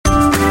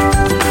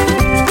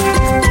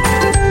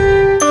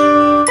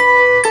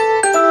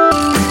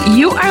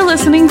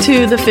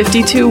to the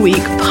 52-Week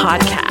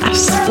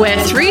Podcast, where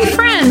three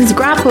friends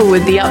grapple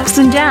with the ups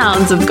and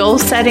downs of goal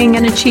setting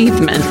and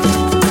achievement.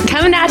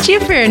 Coming at you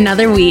for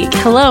another week.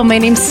 Hello, my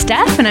name's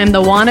Steph, and I'm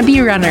the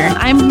wannabe runner.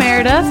 I'm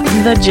Meredith,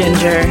 the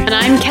ginger. And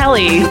I'm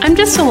Kelly. I'm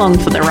just along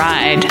for the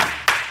ride.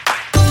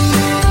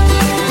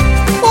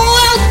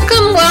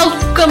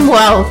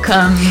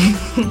 Welcome.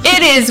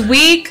 It is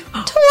week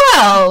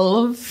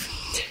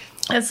 12.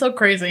 That's so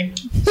crazy.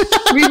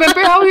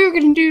 Remember how we were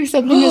going to do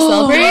something to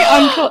celebrate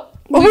on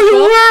We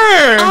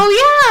were.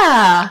 Oh,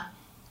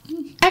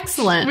 yeah.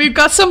 Excellent. We've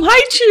got some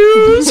high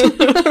chews.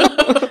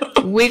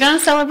 We're going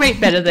to celebrate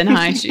better than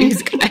high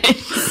shoes,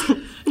 guys.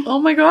 Oh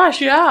my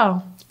gosh,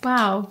 yeah.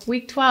 Wow,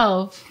 week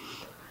 12.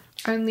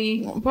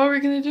 Only What are we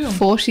going to do?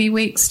 40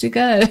 weeks to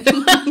go.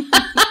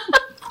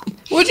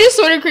 Which is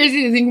sort of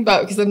crazy to think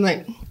about because I'm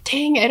like,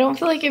 dang, I don't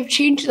feel like I've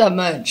changed that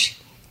much.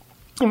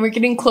 And we're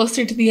getting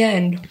closer to the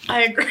end.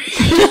 I agree.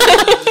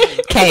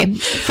 Okay,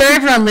 for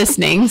everyone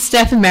listening,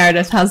 Steph and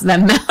Meredith has their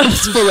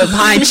mouths full of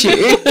high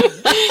chew.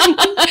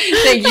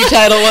 Thank you,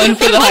 Title One,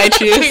 for the high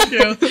chews. Thank you.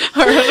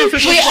 Our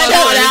unofficial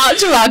Shout out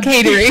to our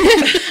catering.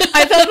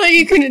 I thought that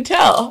you couldn't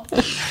tell.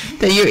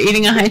 That you're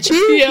eating a high chew?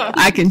 Yeah.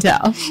 I can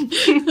tell.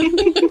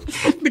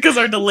 Because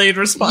our delayed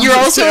response. You're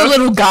also a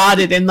little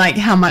guarded in like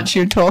how much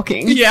you're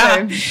talking.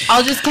 Yeah. So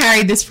I'll just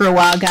carry this for a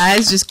while,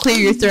 guys. Just clear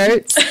your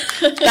throats.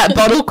 That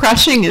bottle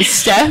crushing is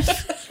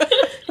Steph.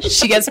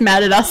 She gets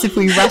mad at us if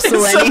we rustle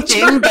It's so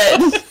anything, true.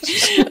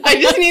 but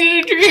I just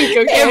needed a drink,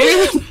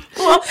 okay?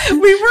 Well,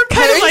 we were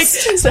kind of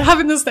like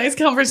having this nice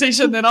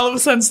conversation, then all of a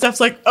sudden Steph's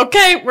like,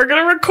 okay, we're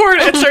going to record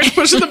it. Starts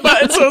pushing the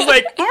button. So I was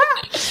like,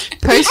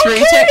 post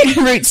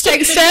roots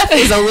tech Steph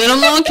is a little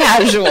more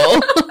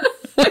casual.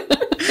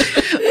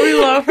 we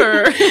love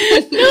her.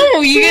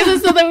 No, you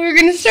guys said that we were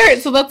going to start,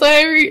 so that's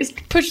why I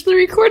pushed the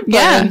record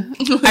button.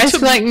 Yeah. I just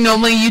feel like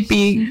normally you'd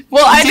be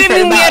Well, I different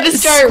didn't about get to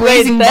start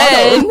right squeezing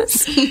then.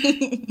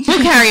 bottles.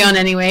 We'll carry on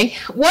anyway.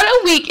 What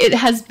a week it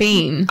has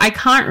been. I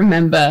can't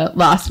remember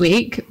last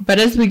week, but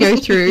as we go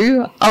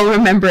through, I'll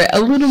remember it a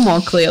little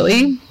more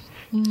clearly.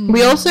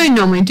 We also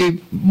normally do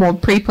more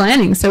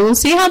pre-planning, so we'll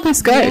see how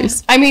this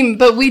goes. I mean,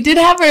 but we did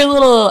have our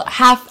little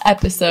half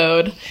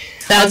episode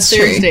That's on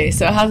true. Thursday,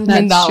 so it hasn't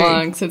been That's that true.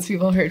 long since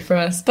people heard from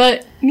us.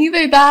 But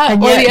neither that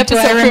And or yet, the do I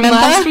episode from remember?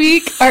 last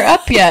week are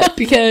up yet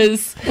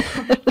because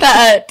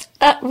that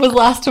was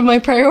last on my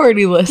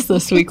priority list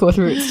this week with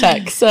Roots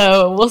Tech.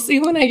 So we'll see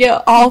when I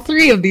get all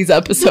three of these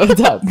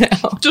episodes up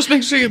now. Just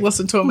make sure you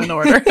listen to them in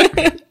order.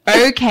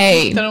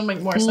 Okay. That'll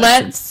make more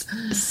sense.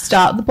 Let's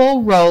start the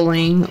ball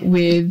rolling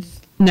with...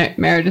 No,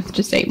 Meredith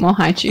just ate more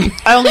high chew.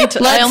 I only ate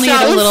a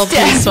little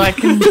Steph. piece, so I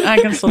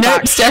can still Nope,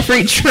 talk. Steph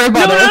reached for a No,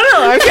 bottle.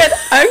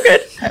 I'm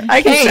good.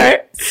 I can Hey,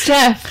 start.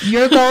 Steph,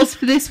 your goals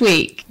for this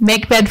week.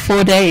 Make bed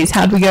 4 days.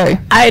 How'd we go?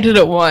 I did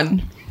it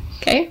one.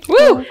 Okay.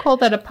 Woo! We'll call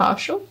that a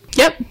partial.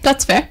 Yep,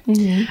 that's fair.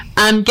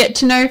 Get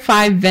to know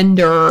 5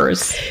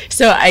 vendors.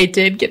 So I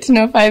did get to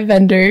know 5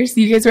 vendors.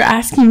 You guys were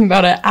asking me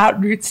about it at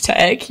Roots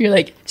Tech. You're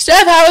like,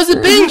 Steph, how has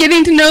it been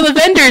getting to know the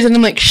vendors? And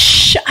I'm like,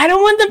 shh, I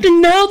don't want them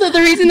to know that the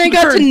reason I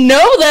got to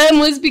know them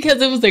was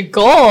because it was a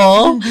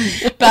goal.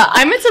 But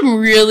I met some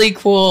really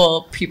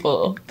cool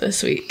people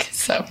this week.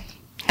 So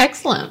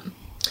Excellent.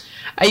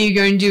 Are you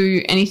going to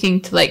do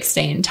anything to like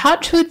stay in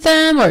touch with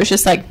them, or it's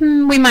just like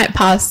we might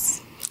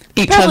pass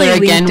each probably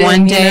other again LinkedIn,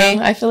 one you day?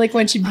 know? I feel like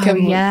once you become,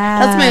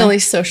 yeah. that's my only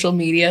social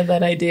media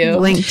that I do.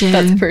 LinkedIn.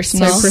 That's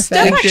personal. So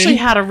Steph LinkedIn. actually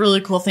had a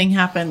really cool thing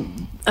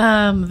happen.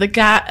 The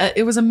guy,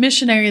 it was a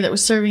missionary that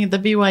was serving at the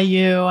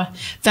BYU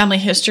Family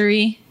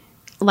History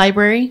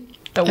Library.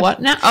 The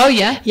what now? Oh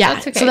yeah, Yeah,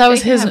 That's okay. so that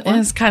was They can his have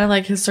one. kind of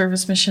like his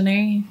service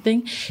missionary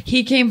thing.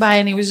 He came by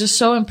and he was just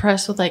so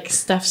impressed with like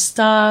Steph's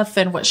stuff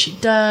and what she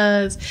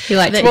does. He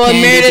liked That- the Well,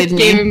 candy, Meredith didn't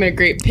gave he? him a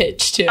great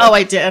pitch, too. Oh,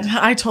 I did.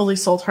 I totally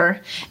sold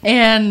her.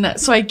 And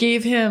so I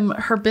gave him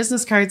her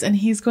business cards and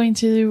he's going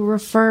to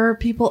refer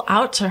people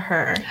out to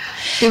her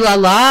Ooh la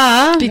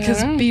la.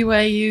 because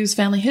BYU's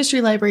Family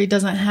History Library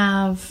doesn't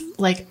have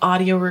like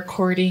audio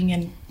recording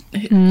and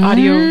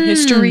audio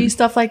history,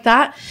 stuff like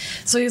that.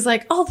 So he's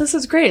like, oh, this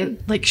is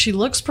great. Like she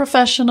looks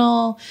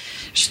professional,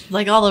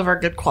 like all of our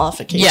good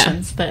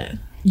qualifications that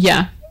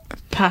Yeah.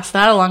 pass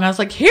that along. I was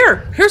like,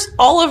 here's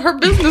all of her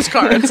business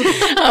cards.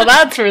 Oh,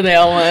 that's where they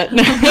all went.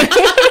 No,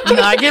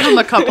 I gave him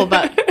a couple,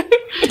 but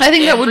I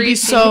think that would be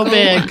so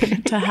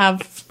big to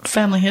have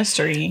family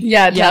history.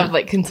 Yeah, to have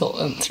like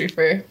consultants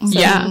refer. So.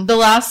 Yeah. The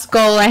last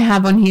goal I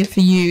have on here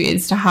for you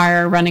is to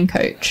hire a running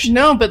coach.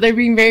 No, but they're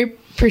being very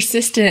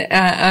persistent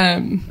at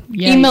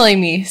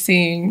emailing me,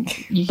 saying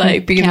You can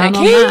like being count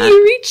like, on "Hey, that.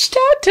 you reached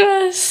out to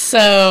us."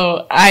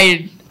 So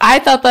I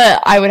thought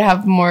that I would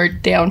have more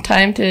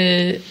downtime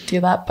to do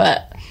that,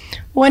 but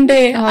One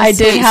day I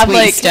did have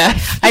like 2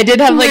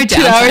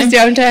 hours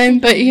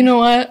downtime, but you know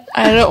what?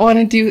 I don't want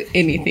to do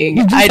anything.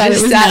 I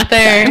just sat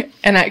there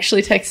and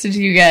actually texted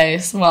you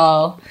guys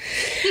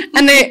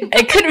and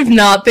it could have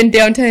not been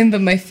downtime, but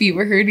my feet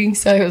were hurting,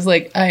 so I was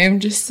like, I am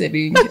just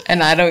sitting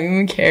and I don't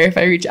even care if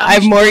I reach. I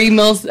have more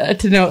emails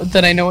to know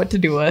that I know what to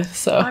do with.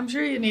 So I'm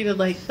sure you needed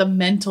like the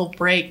mental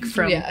break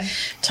from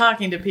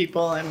talking to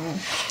people and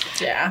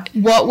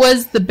What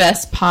was the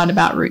best part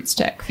about Roots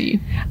Tech for you?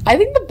 I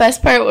think the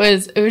best part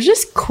was it was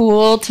just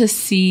cool to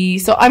see.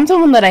 So I'm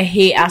someone that I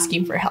hate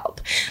asking for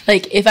help.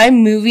 Like if I'm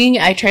moving,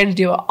 I try to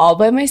do it all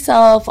by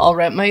myself. I'll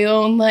rent my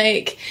own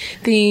like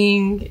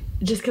thing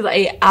just because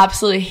I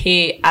absolutely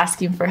hate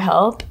asking for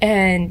help.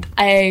 And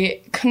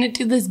I couldn't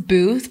do this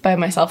booth by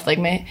myself. Like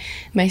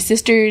my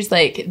sisters,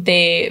 like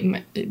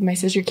my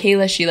sister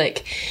Kayla, she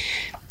like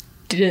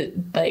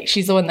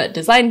she's the one that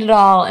designed it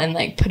all and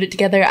like put it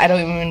together. I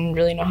don't even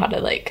really know how to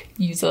like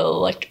use an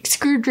electric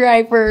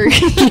screwdriver,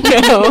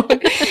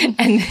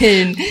 and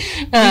then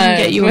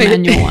get you a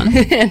manual one.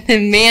 And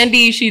then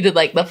Mandy, she did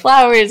like the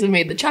flowers and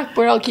made the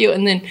chalkboard all cute,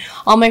 and then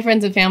all my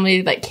friends and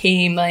family that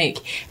came like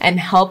and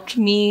helped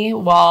me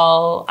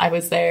while I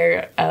was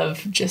there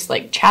of just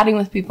like chatting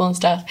with people and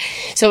stuff.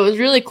 So it was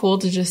really cool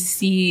to just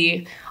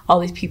see all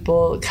these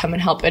people come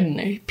and help,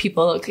 and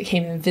people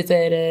came and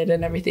visited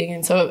and everything.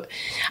 And so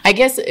I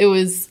guess it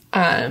was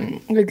a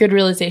good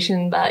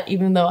realization that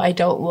even though I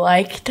don't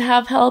like to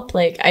have help,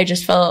 like I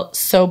just felt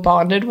so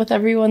bonded with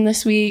everyone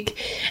this week,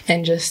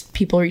 and just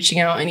people reaching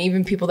out, and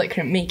even people that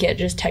couldn't make it,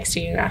 just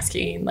texting and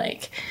asking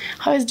like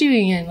how I was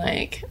doing, and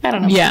like, I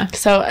don't know. Yeah.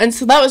 So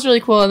that was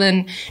really cool. And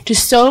then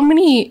just so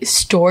many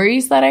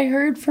stories that I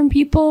heard from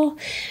people.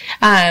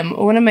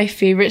 One of my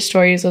favorite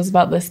stories was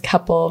about this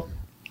couple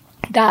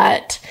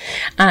that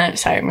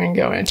sorry, I'm gonna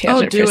go on a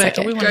tangent for a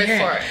second. We want to hear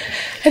it.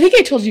 I think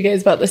I told you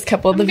guys about this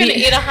couple. I'm gonna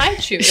eat a high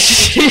chew.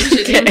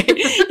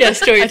 Okay. Yeah,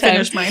 story I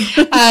time. finished mine.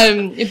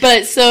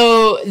 But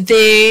so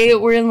they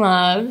were in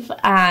love,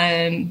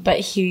 but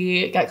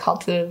he got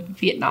called to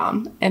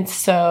Vietnam, and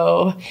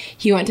so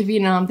he went to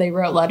Vietnam. They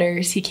wrote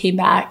letters. He came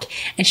back,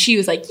 and she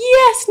was like,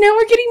 "Yes, now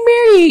we're getting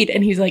married."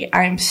 And he's like,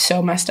 "I'm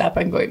so messed up.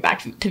 I'm going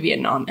back to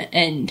Vietnam."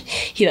 And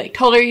he like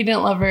told her he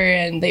didn't love her,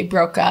 and they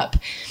broke up.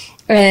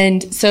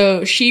 And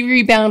so she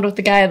rebounded with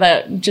the guy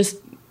that just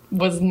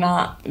was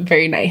not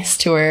very nice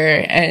to her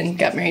and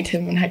got married to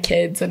him and had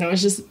kids. And it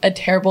was just a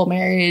terrible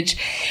marriage.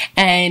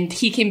 And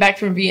he came back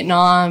from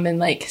Vietnam and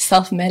like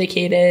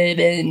self-medicated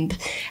and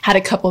had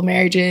a couple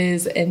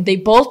marriages. And they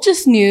both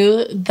just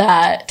knew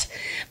that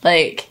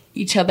like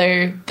each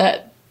other,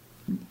 that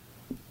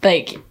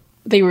like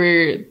they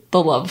were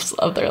the loves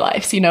of their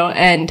lives,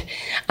 And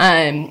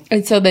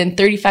so then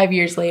 35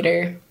 years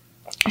later,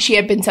 she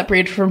had been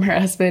separated from her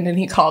husband, and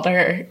he called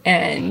her,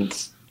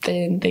 and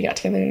then they got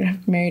together and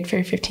have been married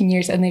for 15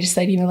 years. And they just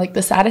said, like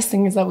the saddest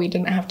thing is that we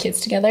didn't have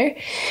kids together,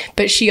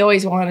 but she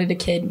always wanted a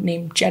kid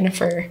named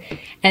Jennifer.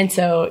 And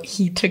so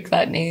he took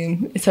that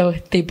name. So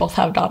they both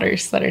have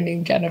daughters that are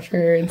named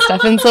Jennifer and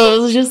stuff. And so it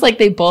was just like,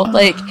 they both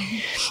like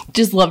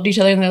just loved each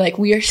other. And they're like,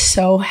 we are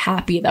so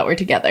happy that we're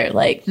together.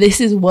 Like,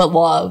 this is what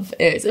love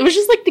is. It was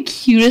just like the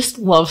cutest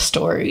love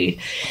story.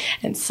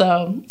 And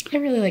so I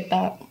really like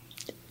that.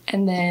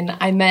 And then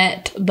I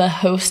met the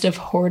host of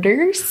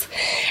Hoarders,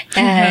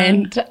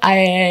 and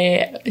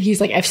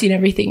he's like, I've seen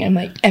everything. I'm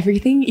like,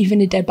 everything?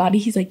 Even a dead body?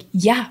 He's like,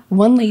 yeah,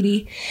 one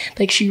lady,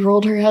 like she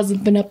rolled her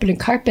husband up in a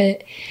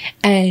carpet,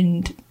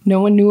 and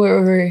no one knew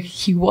where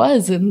he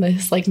was in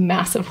this like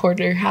massive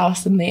hoarder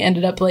house, and they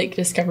ended up like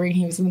discovering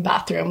he was in the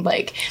bathroom.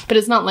 Like, but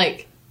it's not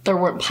like there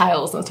weren't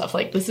piles and stuff.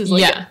 Like, this is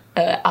like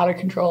a out of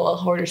control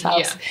hoarder's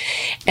house.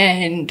 Yeah.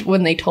 And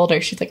when they told her,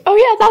 she's like, oh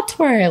yeah, that's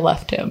where I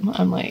left him.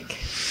 I'm like,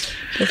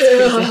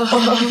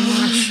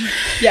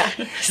 yeah.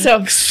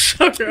 So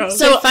gross.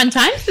 So fun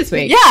times this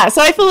week. Yeah.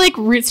 So I feel like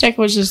Roots Tech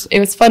was just, it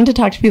was fun to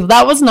talk to people.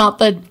 That was not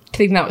the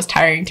thing that was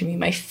tiring to me.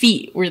 My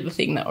feet were the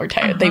thing that were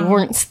tired. They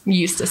weren't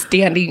used to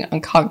standing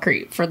on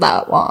concrete for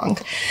that long.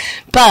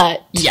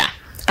 But yeah.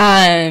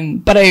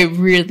 But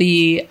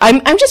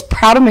I'm just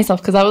proud of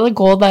myself, because that was a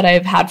goal that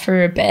I've had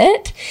for a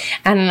bit,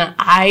 and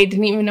I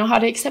didn't even know how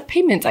to accept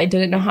payments. I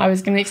didn't know how I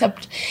was going to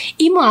accept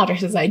email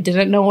addresses. I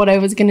didn't know what I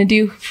was going to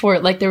do for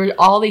it. Like, there were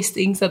all these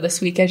things that this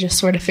week I just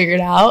sort of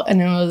figured out,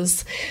 and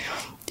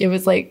it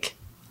was like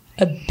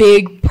a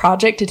big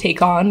project to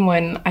take on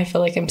when I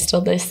feel like I'm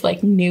still this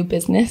like new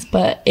business,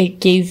 but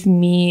it gave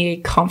me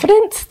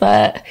confidence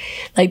that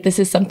like this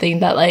is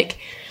something that like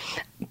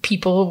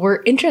people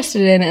were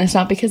interested in, and it's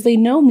not because they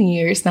know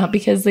me, or it's not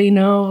because they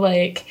know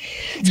like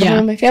someone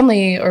in my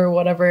family or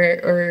whatever,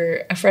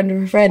 or a friend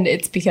of a friend.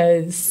 It's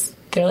because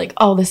they're like,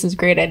 oh, this is a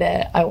great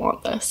idea, I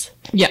want this.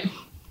 Yeah,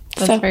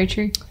 that's very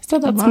true. So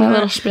that's my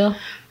little spiel.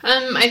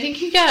 I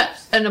think you get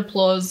an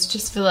applause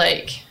just for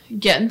like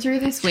getting through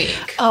this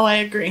week. Oh, I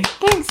agree.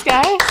 Thanks,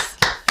 guys.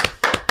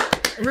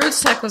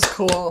 Roots Tech was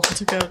cool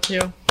to go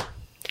to.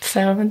 So,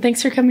 and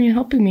thanks for coming and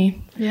helping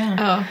me. Yeah.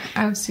 Oh,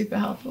 I was super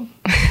helpful.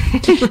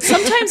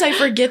 Sometimes I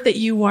forget that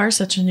you are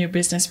such a new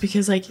business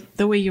because like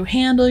the way you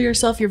handle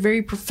yourself, you're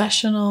very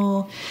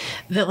professional,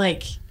 that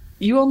like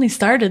you only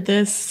started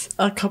this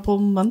a couple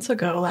months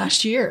ago,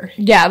 last year.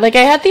 Yeah, like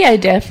I had the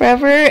idea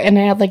forever and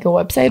I had like a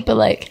website, but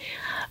like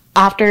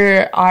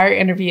after our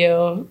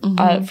interview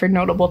for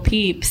Notable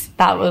Peeps,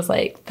 that was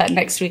like that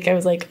next week I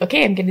was like,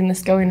 okay, I'm getting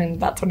this going, and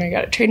that's when I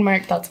got a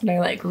trademark. That's when I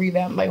like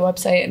revamped my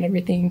website and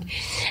everything.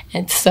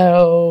 And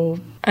so,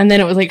 and then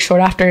it was like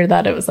short after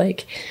that, it was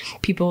like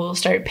people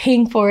started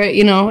paying for it,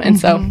 you know? And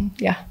so,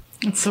 yeah.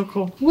 That's so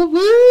cool. Whoop,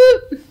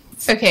 whoop.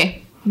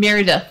 Okay,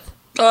 Meredith.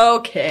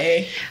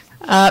 Okay.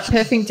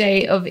 Perfect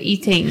day of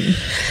eating.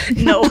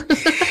 No.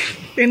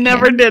 You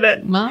never did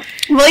it. Well,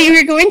 You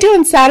were going to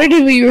on Saturday,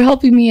 but you were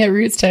helping me at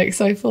Roots Tech,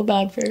 so I feel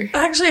bad for.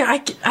 Actually,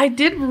 I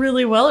did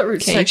really well at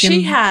Roots Okay, Tech. you can-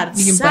 She had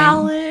you can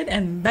salad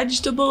and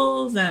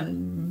vegetables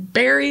and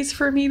berries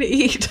for me to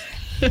eat.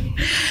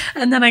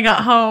 And then I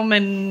got home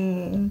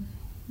and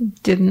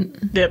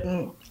didn't.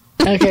 didn't.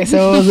 Okay,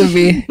 so it wasn't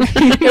me.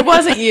 It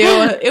wasn't you.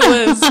 It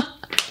was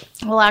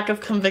a lack of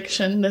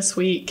conviction this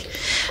week.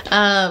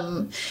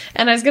 And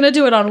I was going to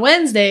do it on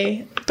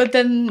Wednesday, but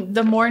then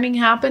the morning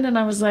happened and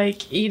I was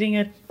like eating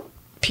a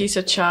piece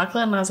of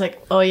chocolate and I was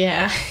like, oh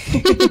yeah,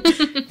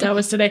 that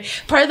was today.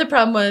 Part of the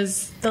problem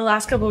was the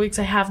last couple of weeks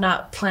I have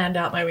not planned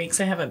out my weeks.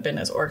 I haven't been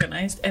as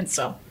organized. And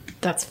so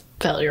that's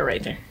failure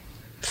right there.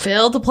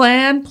 Fail to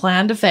plan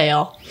to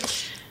fail.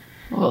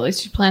 Well, at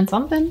least you planned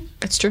something.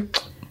 It's true.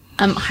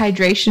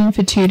 Hydration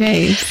for 2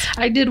 days.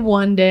 I did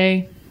one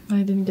day.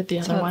 I didn't get the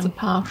other That's a one.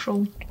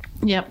 partial.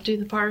 Yep, do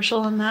the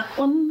partial on that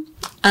one.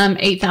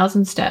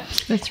 8,000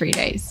 steps for 3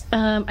 days.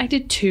 I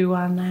did 2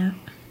 on that.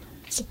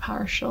 It's a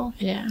partial.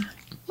 Yeah.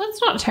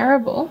 That's not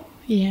terrible.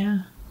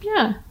 Yeah.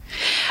 Yeah.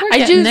 We're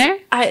getting there.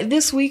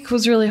 This week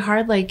was really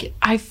hard. Like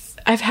I've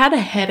had a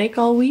headache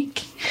all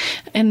week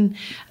and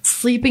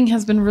sleeping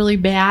has been really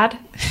bad.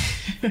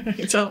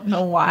 I don't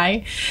know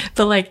why,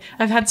 but like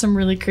I've had some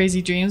really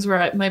crazy dreams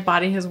where my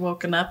body has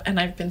woken up and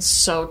I've been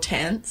so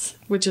tense,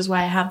 which is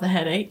why I have the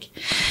headache.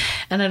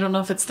 And I don't know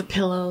if it's the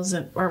pillows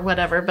or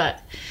whatever,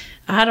 but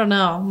I don't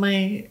know.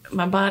 My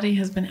body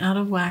has been out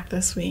of whack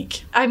this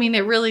week. I mean,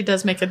 it really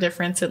does make a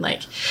difference. And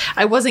like,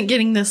 I wasn't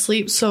getting the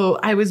sleep, so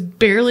I was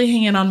barely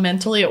hanging on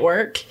mentally at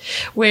work,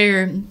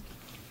 where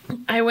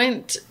I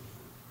went,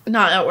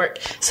 not at work.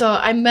 So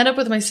I met up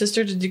with my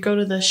sister to go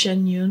to the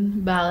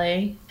Shenyun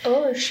Ballet.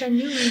 Oh,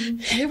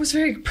 Shenyun. It was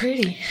very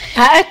pretty.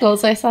 At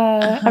Eccles, I saw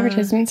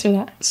advertisements for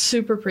that.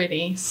 Super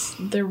pretty.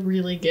 They're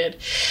really good.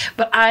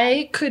 But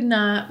I could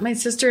not, my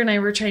sister and I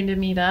were trying to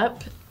meet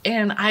up,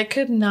 and I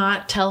could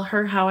not tell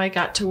her how I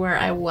got to where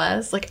I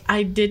was. Like,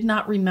 I did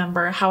not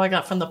remember how I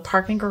got from the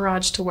parking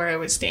garage to where I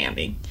was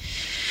standing.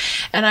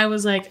 And I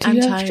was like, I'm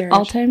tired.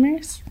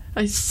 Alzheimer's?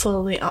 I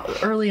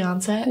early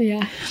onset.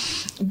 Yeah.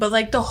 But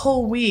like the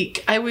whole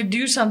week, I would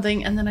do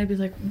something and then I'd be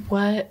like,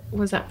 what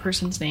was that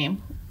person's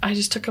name? I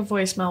just took a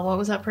voicemail. What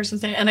was that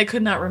person's name? And I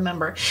could not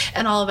remember.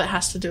 And all of it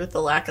has to do with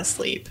the lack of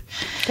sleep.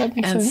 That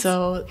makes And sense.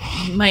 so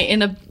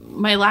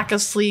my lack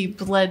of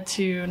sleep led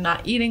to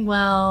not eating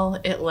well.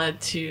 It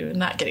led to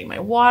not getting my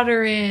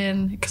water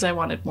in because I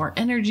wanted more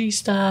energy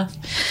stuff.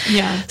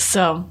 Yeah.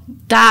 So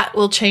that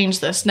will change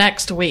this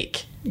next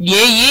week.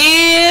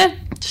 Yeah.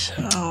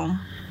 So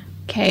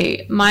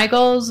Okay, my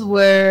goals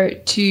were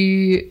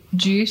to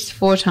juice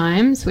 4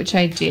 times, which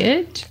I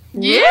did.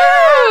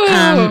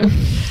 yeah,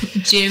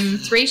 Gym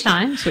 3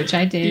 times, which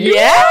I did.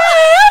 yeah.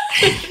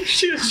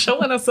 She was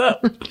showing us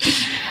up.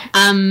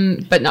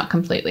 But not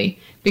completely,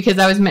 because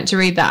I was meant to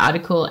read that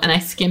article and I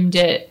skimmed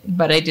it,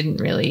 but I didn't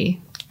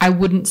really. I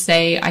wouldn't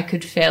say, I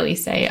could fairly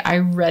say I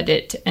read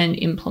it and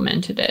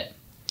implemented it.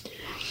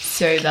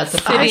 So that's a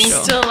I partial.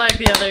 still like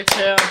the other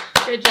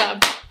 2. Good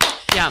job.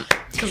 Yeah.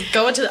 Because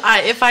going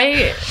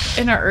to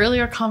in our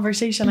earlier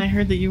conversation, I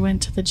heard that you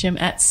went to the gym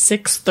at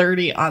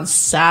 6:30 on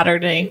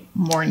Saturday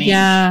morning.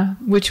 Yeah,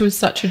 which was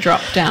such a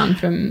drop down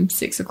from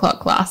 6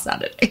 o'clock last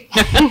Saturday.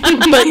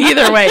 But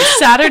either way,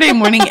 Saturday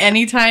morning,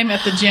 anytime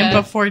at the gym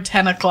before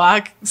 10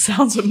 o'clock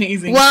sounds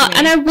amazing. Well, to me.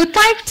 and I would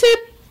like to,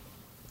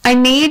 I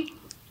need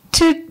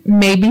to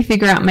maybe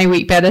figure out my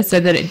week better so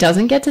that it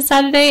doesn't get to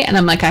Saturday and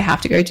I'm like, I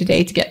have to go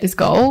today to get this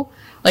goal.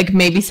 Like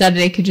maybe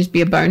Saturday could just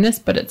be a bonus,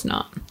 but it's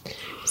not.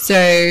 So,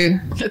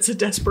 it's a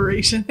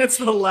desperation. It's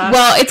the last.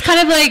 well, it's kind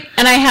of like,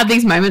 and I have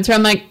these moments where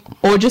I'm like,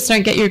 or just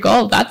don't get your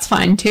goal. That's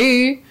fine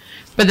too.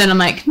 But then I'm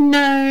like,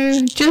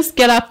 no, just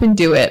get up and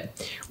do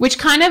it. Which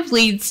kind of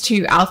leads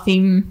to our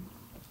theme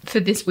for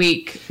this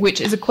week,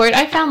 which is a quote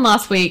I found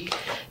last week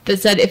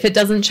that said, if it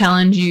doesn't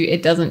challenge you,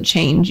 it doesn't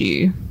change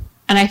you.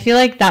 And I feel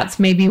like that's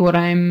maybe what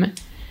I'm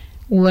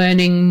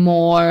learning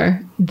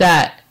more,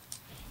 that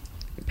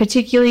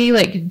particularly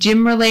like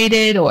gym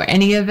related or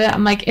any of it,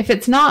 I'm like, if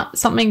it's not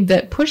something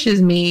that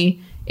pushes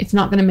me, it's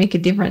not going to make a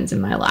difference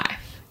in my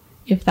life,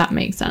 if that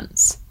makes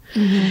sense.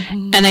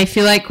 Mm-hmm. And I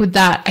feel like with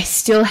that, I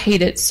still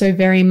hate it so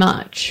very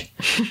much.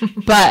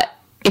 But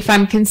if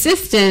I'm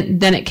consistent,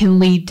 then it can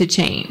lead to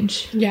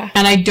change. Yeah.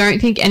 And I don't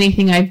think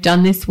anything I've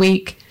done this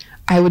week,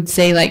 I would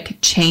say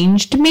like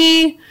changed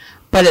me,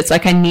 but it's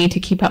like I need to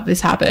keep up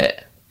this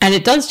habit. And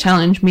it does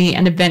challenge me,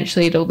 and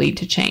eventually it'll lead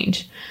to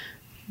change.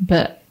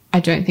 But I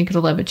don't think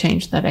it'll ever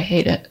change that I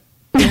hate it.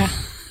 Yeah.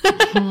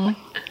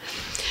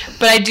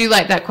 But I do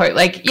like that quote.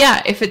 Like,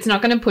 yeah, if it's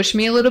not going to push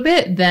me a little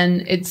bit,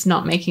 then it's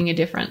not making a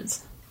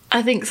difference.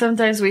 I think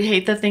sometimes we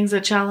hate the things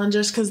that challenge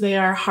us because they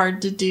are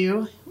hard to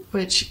do,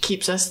 which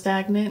keeps us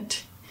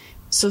stagnant.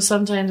 So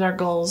sometimes our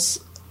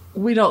goals,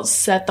 we don't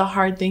set the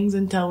hard things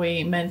until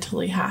we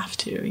mentally have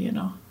to, you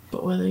know.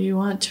 But whether you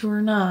want to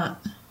or not,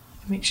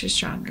 it makes you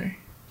stronger.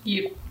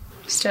 You,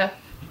 Steph.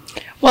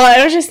 Well,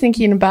 I was just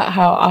thinking about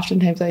how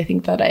oftentimes I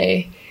think that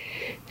I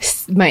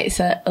might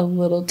set a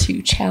little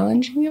too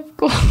challenging of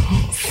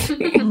goals.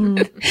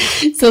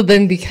 So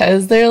then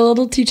because they're a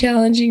little too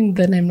challenging,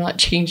 then I'm not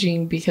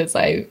changing because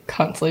I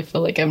constantly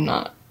feel like I'm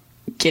not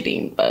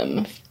getting them,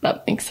 if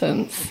that makes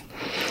sense.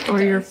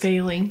 Or you're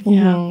failing.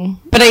 Yeah.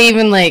 But I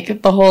even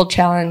like the whole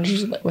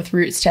challenge with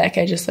Roots Tech,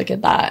 I just look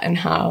at that and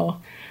how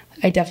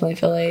I definitely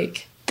feel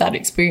like that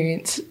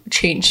experience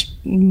changed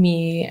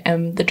me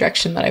and the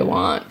direction that I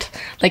want,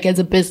 like as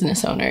a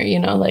business owner, you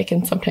know, like,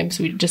 and sometimes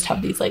we just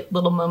have these like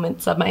little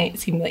moments that might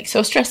seem like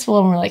so stressful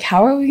and we're like,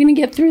 how are we going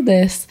to get through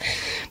this?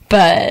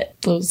 But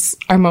those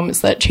are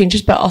moments that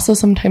changes, but also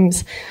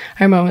sometimes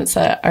are moments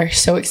that are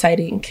so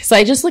exciting. So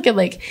I just look at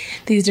like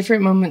these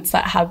different moments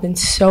that have been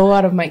so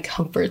out of my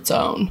comfort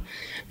zone,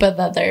 but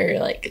that they're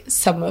like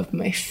some of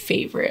my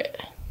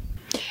favorite.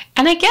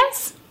 And I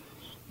guess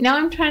now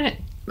I'm trying to,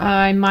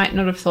 I might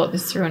not have thought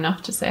this through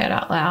enough to say it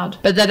out loud,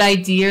 but that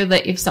idea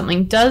that if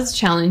something does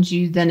challenge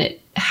you, then it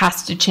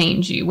has to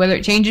change you, whether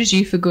it changes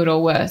you for good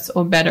or worse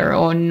or better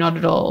or not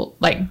at all,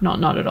 like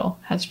not at all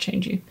has to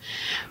change you.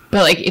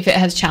 But like if it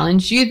has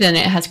challenged you, then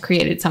it has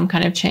created some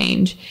kind of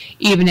change,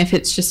 even if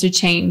it's just a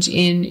change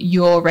in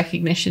your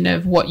recognition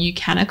of what you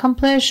can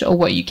accomplish or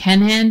what you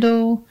can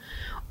handle,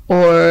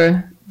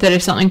 or that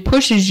if something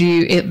pushes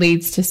you, it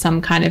leads to some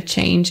kind of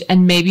change.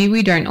 And maybe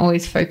we don't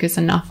always focus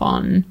enough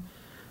on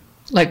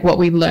like what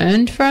we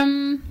learned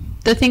from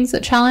the things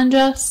that challenge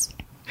us.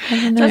 I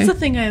don't know. That's the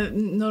thing I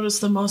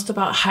noticed the most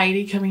about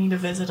Heidi coming to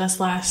visit us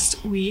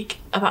last week,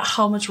 about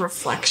how much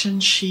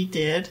reflection she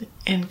did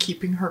in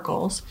keeping her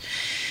goals.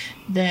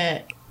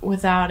 That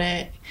without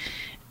it,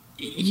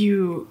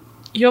 you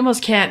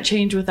almost can't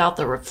change without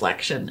the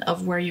reflection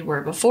of where you were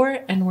before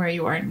and where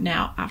you are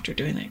now after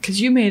doing it. Because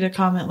you made a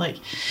comment like,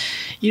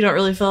 you don't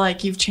really feel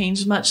like you've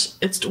changed much.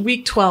 It's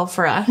week 12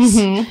 for us.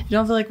 You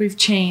don't feel like we've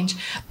changed.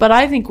 But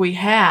I think we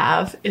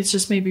have. It's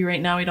just maybe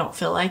right now we don't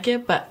feel like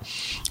it. But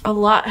a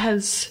lot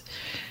has,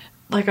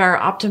 like our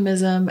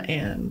optimism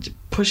and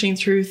pushing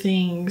through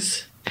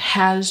things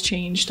has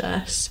changed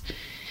us.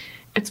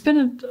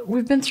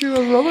 We've been through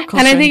a roller coaster.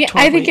 And I think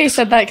I weeks.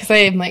 said that because I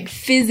am like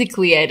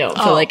physically I don't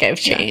feel like I've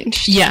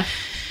changed. Yeah.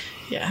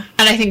 Yeah.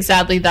 And I think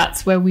sadly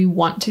that's where we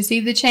want to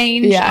see the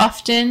change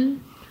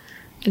often.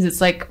 Is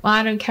it's like, well,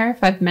 I don't care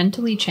if I've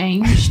mentally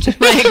changed.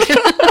 Like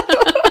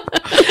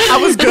I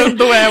was good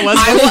the way I was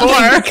before.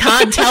 I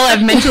can't tell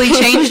I've mentally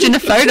changed in a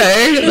photo.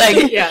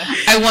 Like,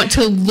 I want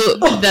to look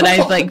that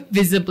I've like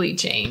visibly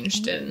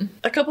changed. And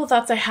a couple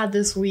thoughts I had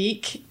this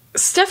week.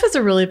 Steph is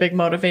a really big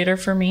motivator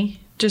for me.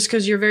 Just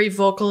because you're very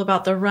vocal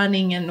about the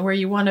running and where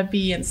you want to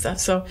be and stuff.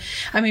 So,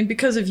 I mean,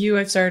 because of you,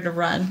 I've started to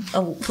run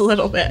a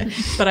little bit.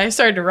 But I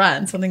started to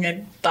run, something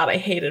I thought I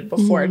hated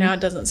before. Now it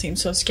doesn't seem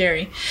so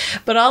scary.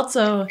 But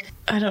also,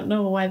 I don't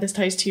know why this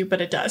ties to you, but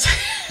it does.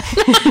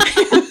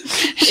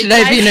 Should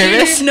I be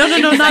nervous? No,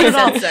 not at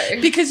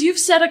all. Because you've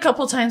said a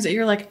couple times that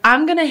you're like,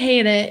 I'm going to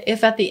hate it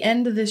if at the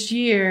end of this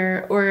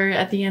year or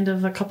at the end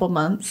of a couple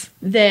months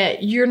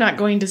that you're not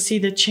going to see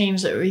the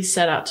change that we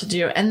set out to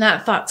do. And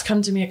that thought's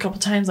come to me a couple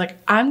times. Like,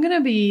 I'm going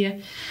to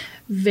be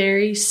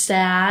very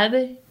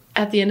sad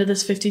at the end of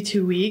this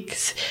 52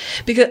 weeks.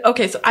 Because,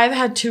 okay, so I've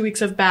had 2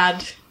 weeks of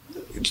bad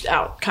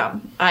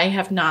outcome. I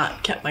have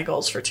not kept my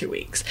goals for 2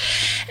 weeks.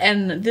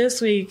 And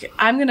this week,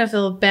 I'm going to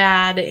feel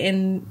bad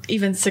in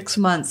even 6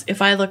 months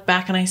if I look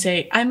back and I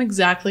say, I'm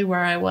exactly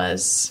where I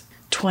was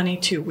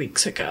 22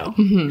 weeks ago.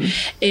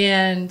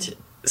 And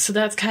so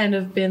that's kind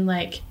of been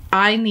like,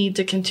 I need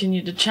to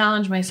continue to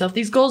challenge myself.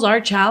 These goals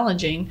are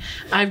challenging.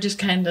 I've just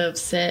kind of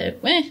said,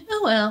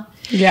 oh well.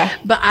 Yeah.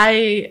 But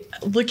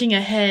looking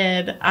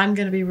ahead, I'm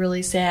going to be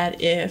really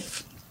sad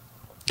if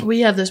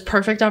we have this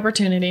perfect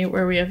opportunity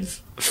where we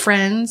have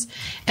friends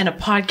and a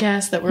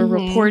podcast that we're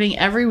reporting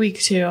every week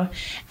to,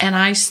 and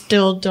I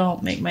still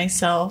don't make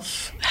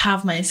myself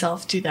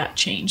do that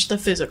change, the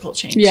physical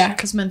change. Yeah.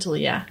 Because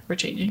mentally, we're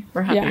changing.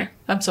 We're happier. Yeah.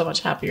 I'm so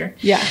much happier.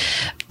 Yeah.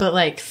 But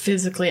like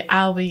physically,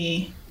 I'll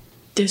be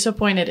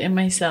disappointed in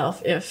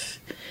myself if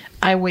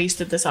I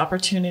wasted this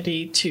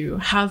opportunity to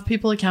have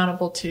people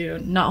accountable, to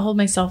not hold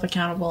myself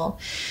accountable,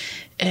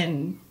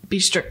 and be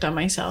strict on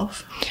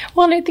myself.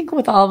 Well, and I think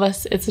with all of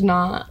us, it's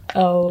not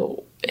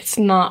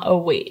a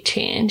weight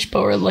change,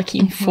 but we're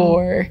looking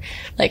for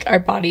like our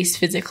bodies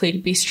physically to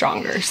be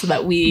stronger so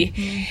that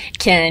we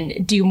can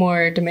do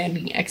more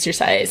demanding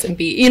exercise and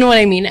be, you know what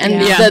I mean? And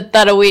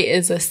that a weight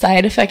is a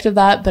side effect of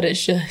that, but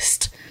it's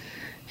just,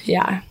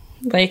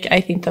 Like,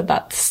 I think that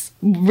that's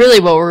really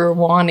what we're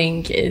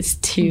wanting, is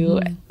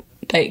to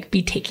like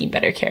be taking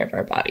better care of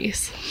our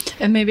bodies.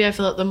 And maybe I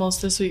feel it the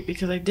most this week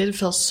because I did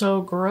feel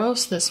so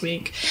gross this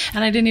week,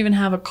 and I didn't even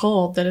have a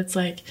cold, that it's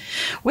like,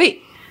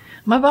 wait,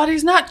 my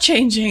body's not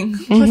changing.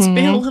 Let's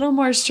be a little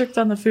more strict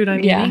on the food I'm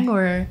eating,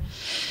 or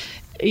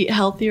eat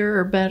healthier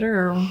or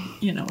better, or,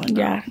 you know, whatnot.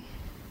 Yeah.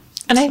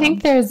 And I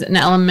think there's an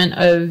element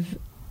of,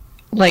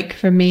 like,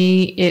 for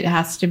me, it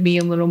has to be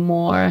a little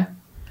more,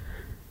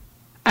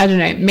 I don't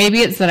know, maybe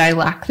it's that I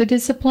lack the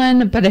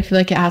discipline, but I feel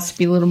like it has to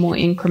be a little more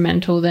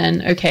incremental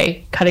than,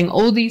 okay, cutting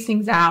all these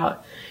things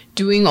out,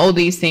 doing all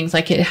these things.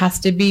 Like, it has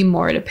to be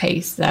more at a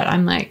pace that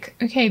I'm like,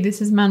 okay,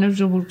 this is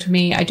manageable to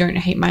me. I don't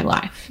hate my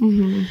life.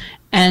 Mm-hmm.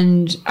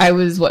 And I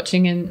was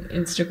watching an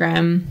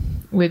Instagram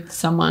with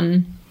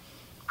someone,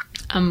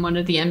 one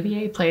of the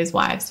NBA players'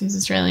 wives who's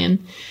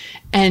Australian,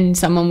 and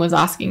someone was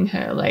asking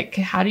her, like,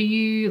 how do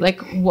you, like,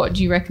 what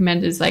do you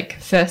recommend as, like,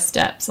 first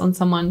steps on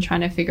someone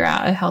trying to figure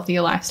out a healthier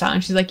lifestyle?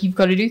 And she's like, you've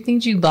got to do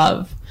things you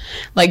love.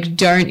 Like,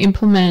 don't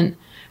implement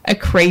a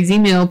crazy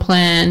meal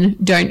plan.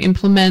 Don't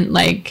implement,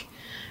 like,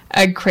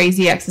 a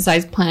crazy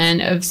exercise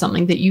plan of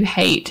something that you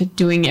hate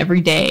doing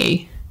every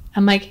day.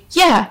 I'm like,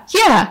 yeah.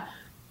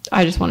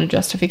 I just want a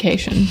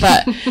justification.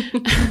 But,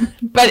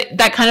 but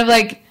that kind of,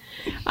 like,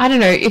 I don't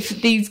know, if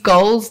these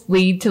goals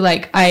lead to,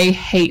 like, I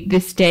hate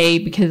this day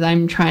because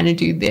I'm trying to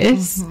do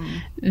this,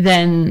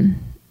 then,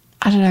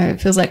 I don't know,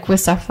 it feels like we're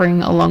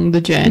suffering along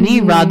the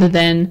journey rather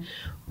than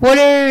what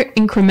are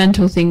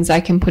incremental things I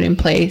can put in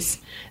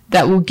place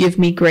that will give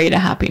me greater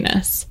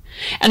happiness.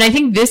 And I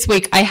think this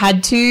week I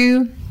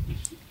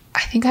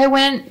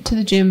went to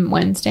the gym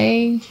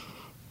Wednesday.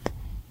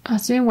 I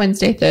was doing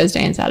Wednesday,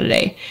 Thursday, and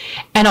Saturday.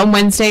 And on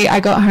Wednesday I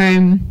got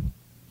home,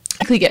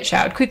 quickly get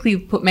showered, quickly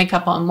put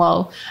makeup on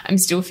while I'm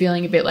still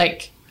feeling a bit,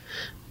 like,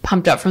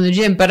 pumped up from the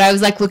gym. But I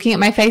was, like, looking at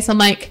my face, I'm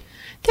like,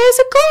 there's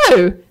a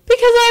glow because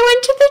I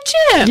went to the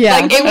gym. Yeah,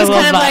 like, it was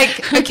kind of that.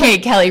 like, okay,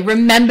 Kelly,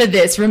 remember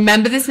this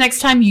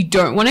next time you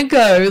don't want to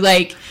go,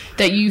 like,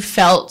 that you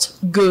felt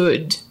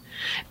good.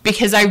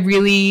 Because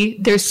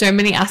there's so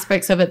many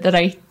aspects of it that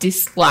I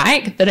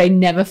dislike that I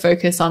never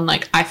focus on,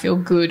 like, I feel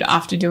good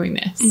after doing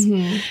this.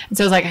 And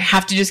so I was like, I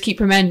have to just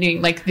keep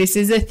remembering, like, this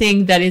is a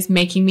thing that is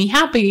making me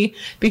happy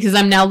because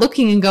I'm now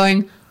looking and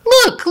going,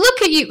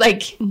 look at you.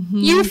 Like,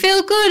 you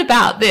feel good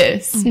about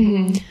this.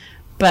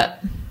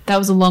 But that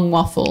was a long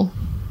waffle.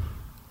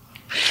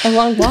 A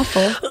long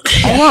waffle.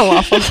 I want a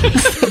waffle.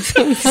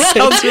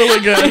 Sounds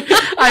really good.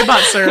 I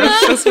bought syrup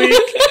this week.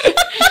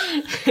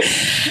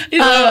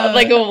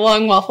 Like a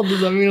long waffle,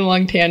 does that mean a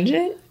long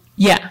tangent?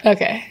 Yeah.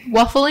 Okay.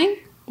 Waffling?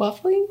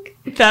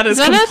 That is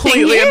that a thing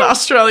completely here? an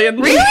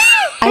Australian thing.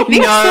 I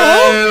think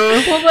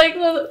No. so. Well, like,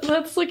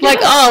 let's look Like,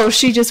 it up. oh,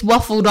 she just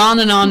waffled on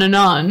and on and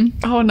on.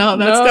 Oh, no,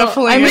 that's No,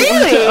 definitely I mean,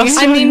 an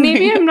I mean,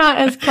 maybe I'm not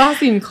as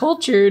classy and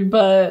cultured,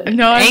 but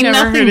No, I've Ain't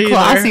never nothing heard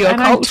classy or either.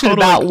 And I'm cultured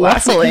totally about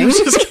classy. waffling.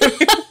 Just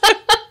kidding.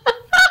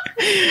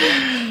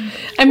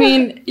 I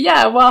mean,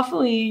 yeah,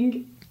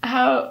 waffling.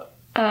 How?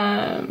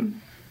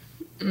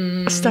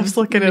 Steph's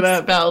looking it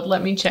up. Spelled.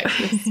 Let me check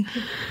this.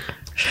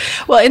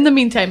 Well, in the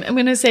meantime, I'm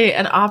going to say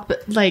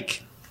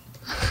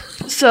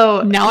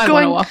so Now I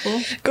want a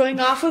waffle. Going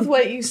off with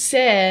what you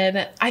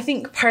said, I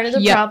think part of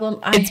the Yep, problem...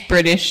 it's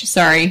British.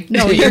 Sorry.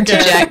 No, to you're good.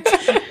 interject.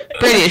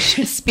 British.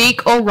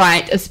 Speak or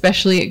write,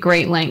 especially at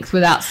great length,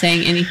 without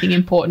saying anything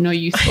important or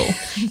useful.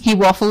 He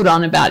waffled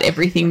on about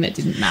everything that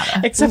didn't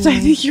matter. Except I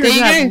think you're There you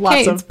going to have go. lots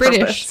Okay, of it's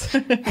British.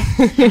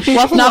 purpose.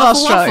 Waffle, Not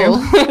waffle, Australian.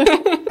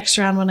 waffle. Next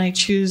round, when I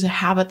choose a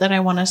habit that I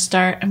want to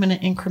start, I'm going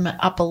to increment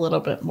up a little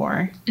bit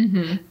more.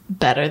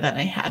 Better than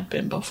I had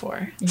been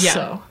before. Yeah.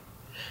 So,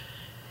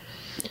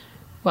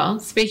 Well,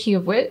 speaking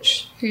of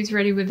which, who's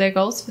ready with their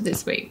goals for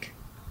this week?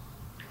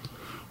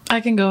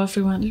 I can go if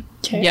we want to.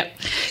 Okay. Yep.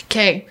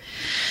 Okay.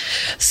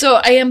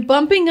 So I am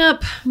bumping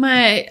up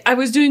I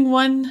was doing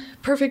 1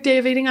 perfect day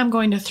of eating. I'm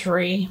going to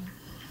 3.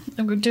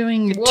 I'm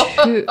doing 2.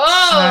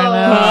 I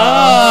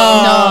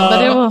know. No,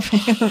 but it will.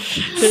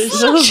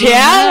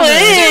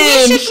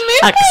 Challenge.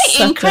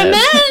 Accepted.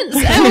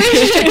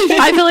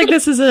 I feel like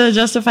this is a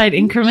justified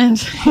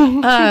increment.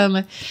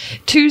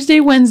 Tuesday,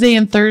 Wednesday,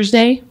 and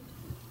Thursday.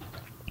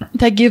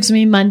 That gives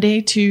me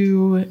Monday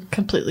to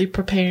completely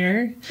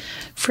prepare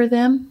for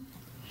them.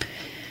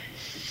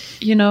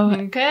 You know,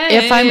 Okay.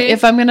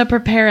 if I'm going to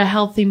prepare a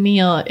healthy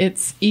meal,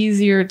 it's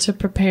easier to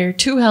prepare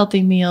 2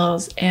 healthy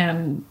meals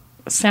and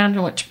a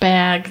sandwich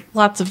bag,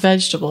 lots of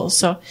vegetables.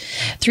 So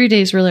 3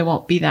 days really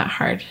won't be that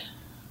hard.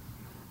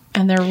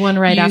 And they're one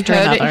right You after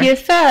heard another. it here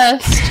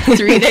first.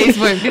 3 days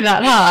won't be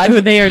that hard.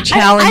 They are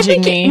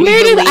challenging me.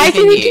 Meredith, I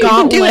think you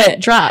can do Gauntlet it.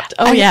 dropped.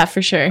 Oh, yeah,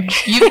 for sure.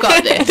 You've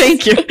got this.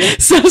 Thank you.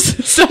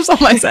 Steph's on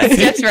my side.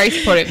 That's very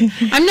supportive.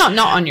 I'm not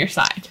on your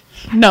side.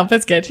 No,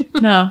 that's good.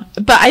 No.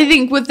 But I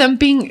think with them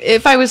being,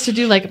 if I was to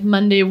do like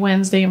Monday,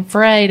 Wednesday, and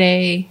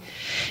Friday,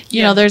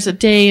 you know, there's a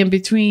day in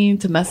between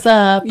to mess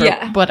up or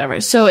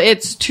whatever. So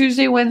it's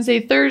Tuesday, Wednesday,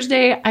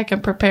 Thursday. I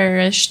can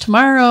prepare-ish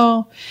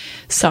tomorrow.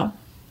 So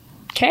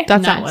Okay.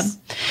 that's Nice.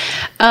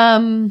 that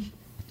one.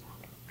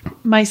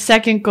 my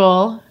second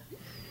goal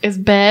is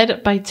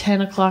bed by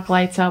 10 o'clock,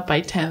 lights out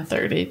by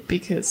 10:30,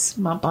 because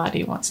my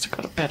body wants to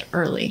go to bed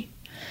early.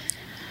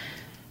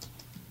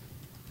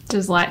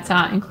 Does lights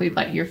out include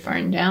like your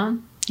phone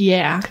down?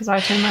 Yeah. Because I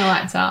turn my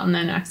lights out and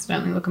then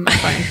accidentally look at my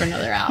phone for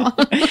another hour.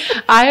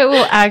 I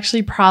will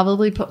actually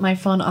probably put my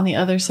phone on the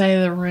other side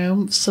of the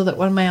room so that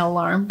when my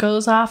alarm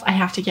goes off, I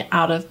have to get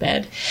out of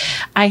bed.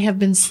 I have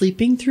been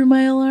sleeping through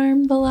my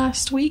alarm the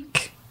last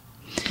week.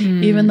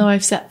 Even though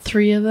I've set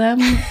 3 of them,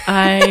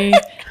 I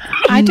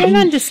don't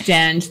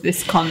understand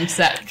this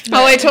concept.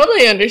 Oh, I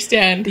totally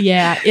understand.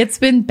 yeah, it's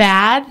been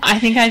bad. I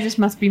think I just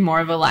must be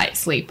more of a light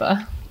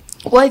sleeper.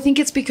 Well, I think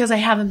it's because I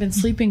haven't been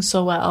sleeping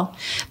so well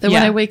that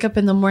when Yeah. I wake up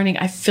in the morning,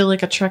 I feel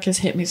like a truck has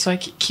hit me, so I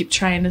keep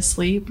trying to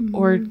sleep.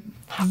 Or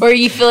Or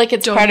you feel like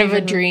it's Don't part of a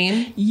even-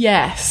 dream.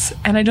 yes,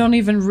 and I don't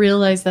even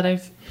realize that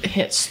I've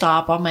hit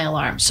stop on my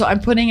alarm. So I'm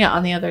putting it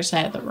on the other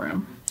side of the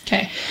room,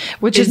 Okay.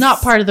 which is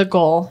not part of the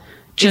goal.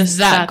 Just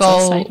that that's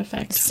goal. a side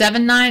effect.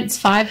 7 nights,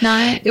 5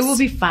 nights? It will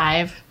be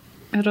 5.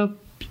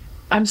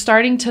 I'm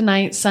starting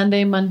tonight,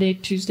 Sunday, Monday,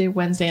 Tuesday,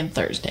 Wednesday, and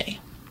Thursday.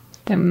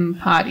 Them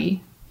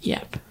party.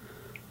 Yep.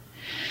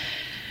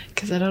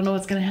 Because I don't know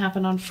what's going to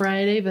happen on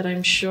Friday, but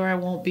I'm sure I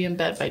won't be in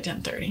bed by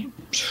 10:30.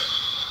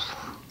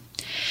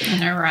 I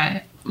know,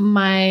 right?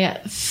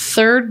 My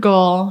third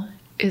goal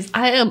is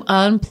I am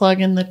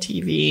unplugging the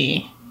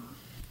TV.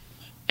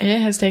 It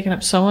has taken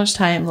up so much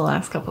time the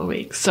last couple of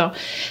weeks. So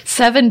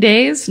 7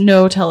 days,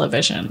 no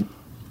television.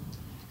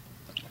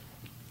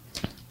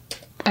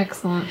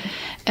 Excellent.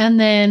 And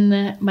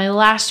then my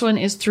last one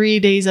is 3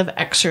 days of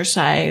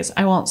exercise.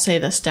 I won't say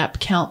the step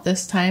count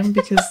this time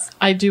because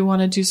I do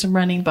want to do some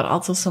running, but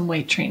also some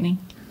weight training.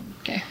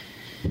 Okay.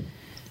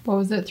 What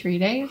was it, 3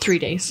 days? 3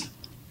 days.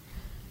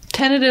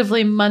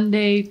 Tentatively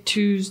Monday,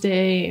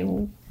 Tuesday,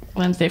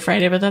 Wednesday,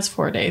 Friday, but that's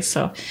 4 days.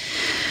 So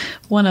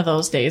one of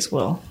those days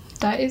will.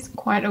 That is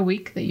quite a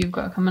week that you've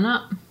got coming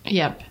up.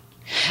 Yep.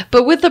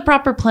 But with the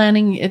proper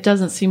planning, it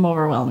doesn't seem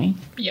overwhelming.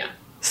 Yeah.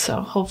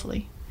 So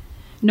hopefully.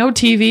 No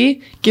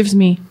TV gives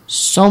me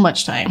so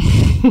much time.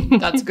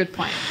 That's a good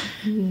point.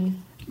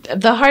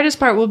 The hardest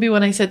part will be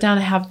when I sit down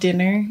to have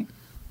dinner.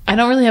 I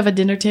don't really have a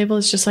dinner table.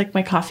 It's just like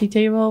my coffee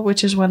table,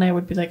 which is when I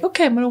would be like,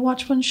 okay, I'm going to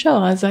watch one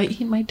show as I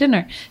eat my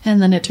dinner.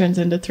 And then it turns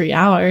into 3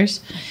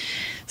 hours.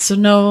 So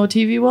no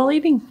TV while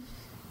eating.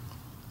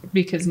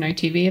 Because no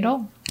TV at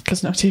all.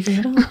 Because no TV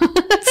at all.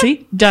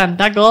 See? Done.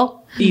 That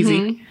goal.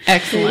 Easy.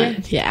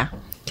 Excellent. Yeah.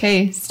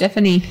 Okay,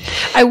 Stephanie.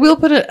 I will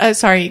put it,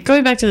 sorry,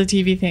 going back to the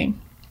TV thing.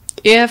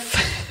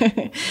 If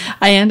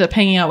I end up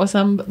hanging out with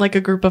like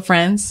a group of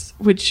friends,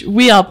 which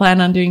we all plan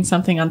on doing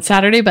something on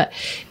Saturday, but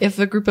if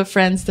a group of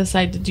friends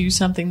decide to do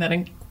something that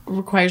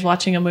requires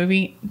watching a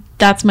movie,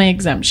 that's my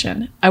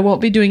exemption. I won't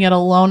be doing it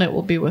alone. It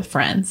will be with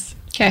friends.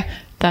 Okay.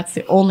 That's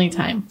the only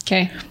time.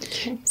 Okay.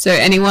 So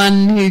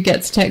anyone who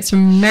gets a text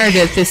from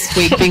Meredith this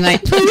week being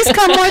like, please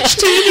come watch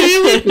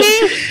TV with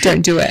me,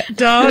 don't do it.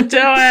 Don't do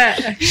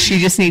it. She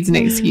just needs an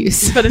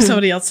excuse. But if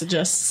somebody else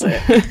suggests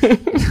it.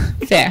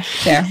 Fair.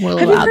 We'll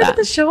Have you allow heard that. of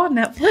the show on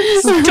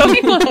Netflix? Don't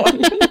even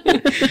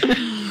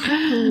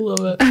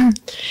Love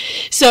it.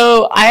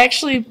 So I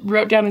actually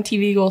wrote down a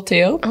TV goal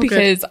too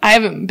because I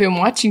haven't been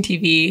watching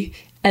TV,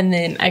 and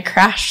then I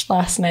crashed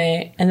last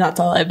night, and that's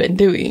all I've been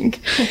doing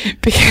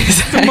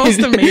because the most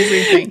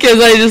amazing thing. Because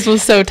I just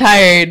was so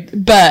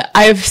tired. But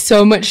I have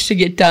so much to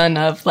get done.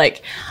 Of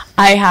like,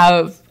 I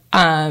have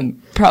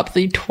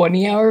probably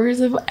 20 hours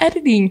of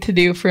editing to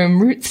do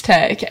from Roots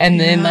Tech, and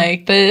then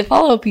like the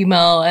follow-up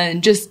email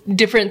and just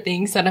different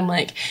things that I'm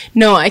like,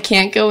 no, I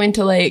can't go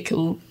into like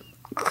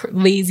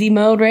lazy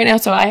mode right now.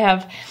 So I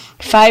have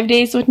 5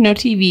 days with no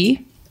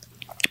TV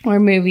or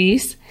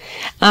movies.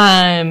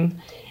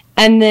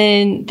 And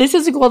then this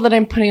is a goal that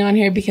I'm putting on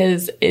here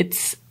because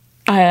it's,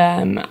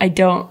 I'm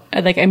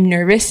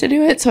nervous to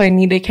do it. So I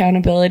need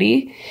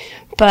accountability,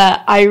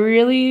 but I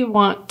really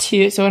want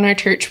to. So in our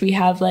church, we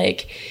have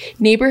like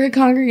neighborhood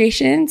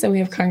congregations, and we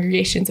have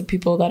congregations of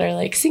people that are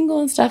like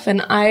single and stuff.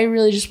 And I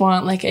really just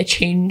want like a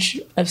change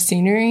of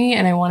scenery,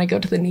 and I want to go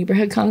to the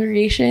neighborhood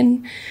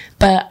congregation,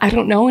 but I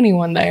don't know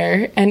anyone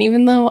there. And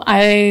even though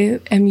I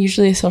am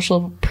usually a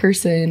social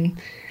person,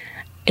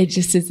 it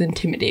just is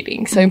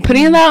intimidating. So I'm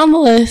putting that on the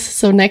list.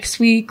 So next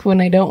week when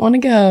I don't want to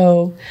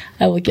go,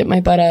 I will get my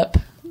butt up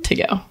to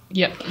go.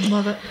 Yep.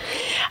 Love it.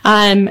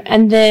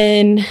 And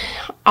then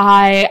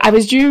I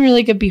was doing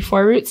really good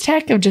before Roots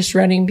Tech of just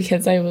running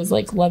because I was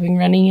like loving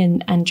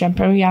running and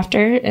jumping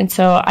after. And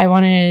so I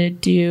want to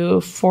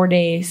do 4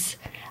 days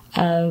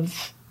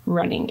of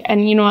running.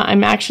 And you know what?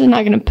 I'm actually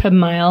not going to put a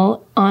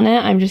mile on it.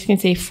 I'm just going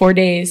to say 4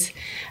 days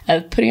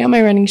of putting on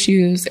my running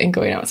shoes and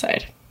going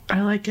outside.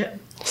 I like it.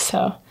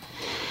 So,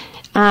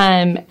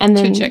 and then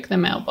To check the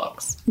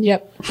mailbox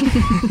Yep.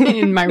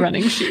 in my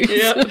running shoes.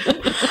 Because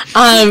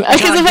Jog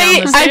if down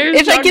the I stairs,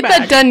 get jog that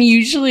back. done,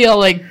 usually I'll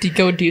like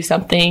go do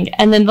something.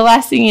 And then the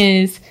last thing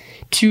is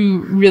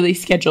to really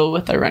schedule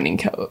with a running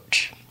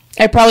coach.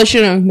 I probably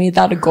shouldn't have made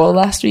that a goal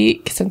last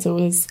week since it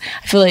was,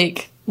 I feel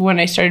like when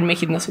I started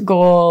making this a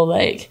goal,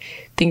 like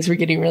things were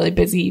getting really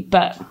busy,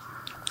 but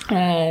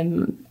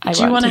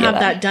Do you want to have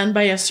that done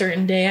by a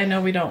certain day? I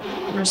know we don't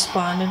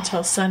respond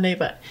until Sunday,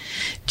 but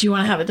do you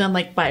want to have it done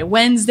like by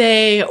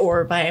Wednesday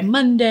or by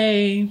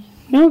Monday?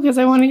 No, because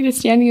I want to get a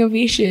standing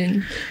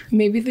ovation.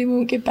 Maybe they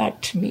won't get back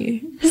to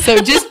me. So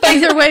just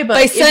Either way, but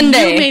by if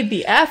Sunday. you made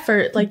the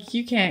effort, like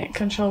you can't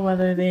control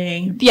whether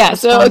they Yeah,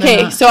 so respond or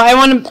okay, not. so I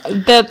want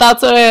to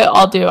that's what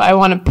I'll do. I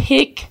want to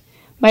pick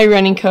my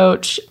running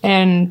coach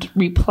and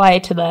reply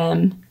to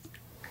them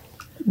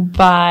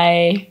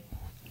by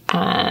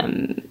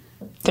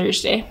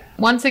Thursday.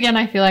 Once again,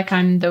 I feel like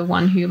I'm the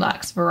one who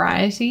lacks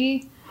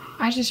variety.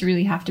 I just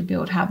really have to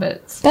build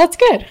habits. That's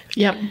good.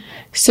 Yep.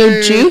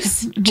 So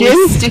Juice, We're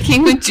Jim,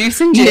 sticking with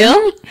Juice and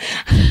Jill.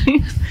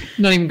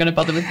 Not even going to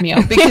bother with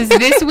meal because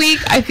this week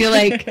I feel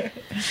like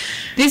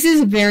this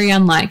is very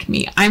unlike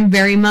me. I'm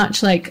very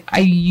much like I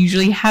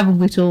usually have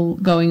little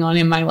going on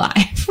in my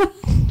life,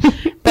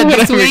 but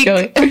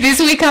this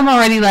week I'm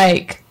already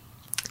like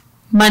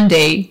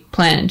Monday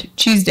planned,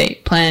 Tuesday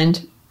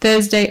planned,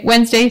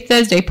 Wednesday,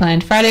 Thursday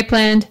planned, Friday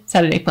planned,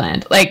 Saturday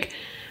planned. Like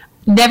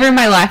never in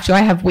my life do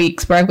I have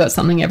weeks where I've got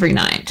something every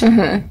night.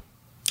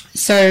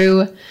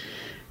 So,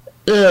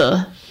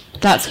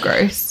 that's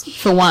gross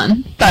for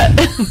one, but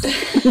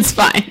it's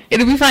fine.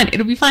 It'll be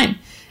fine.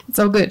 It's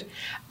all good.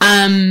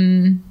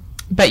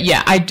 But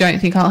yeah, I don't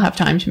think I'll have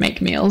time to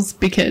make meals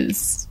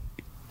because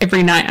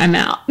every night I'm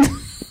out.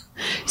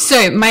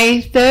 So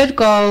my third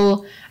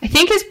goal, I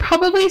think, is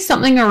probably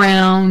something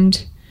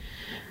around,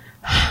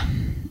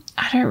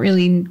 I don't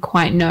really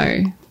quite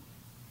know.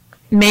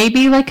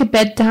 Maybe like a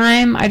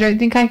bedtime. I don't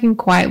think I can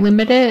quite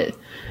limit it,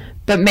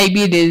 but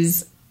maybe it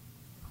is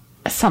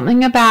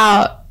something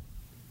about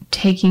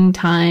taking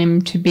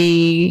time to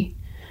be,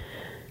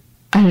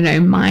 I don't know,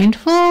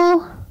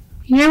 mindful.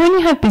 You know, when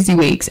you have busy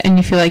weeks and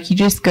you feel like you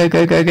just go,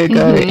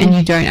 and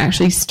you don't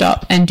actually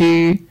stop and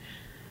do,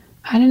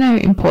 I don't know,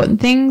 important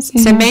things.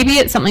 So maybe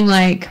it's something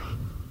like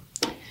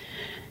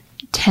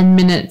 10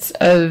 minutes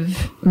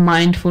of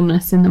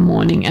mindfulness in the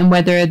morning, and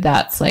whether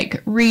that's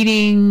like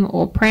reading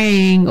or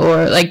praying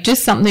or like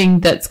just something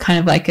that's kind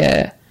of like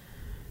a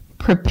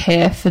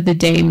prepare for the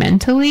day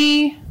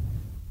mentally.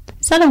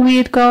 Is that a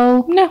weird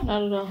goal? No.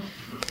 Not at all.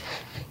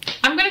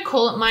 I'm going to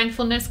call it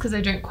mindfulness because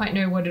I don't quite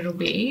know what it'll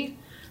be,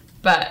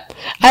 but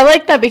I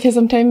like that because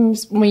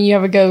sometimes when you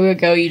have a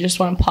go, you just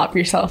want to pop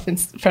yourself in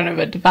front of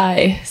a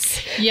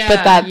device. Yeah,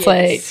 But that's yes.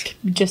 like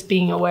just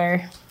being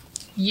aware.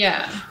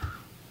 yeah.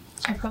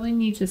 I probably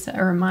need to set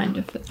a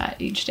reminder for that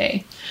each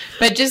day.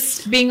 But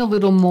just being a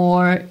little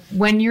more,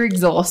 when you're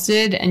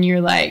exhausted and you're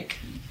like,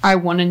 I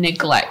want to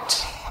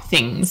neglect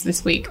things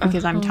this week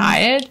because I'm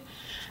tired.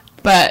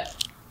 But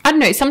I don't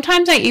know,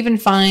 sometimes I even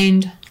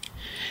find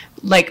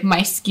like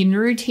my skin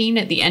routine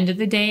at the end of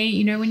the day,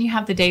 you know, when you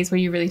have the days where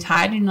you're really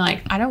tired and you're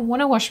like, I don't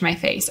want to wash my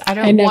face. I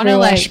don't want to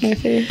wash like my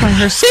face.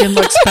 Her skin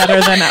looks better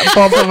than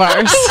both of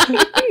ours.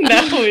 No,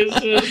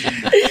 it's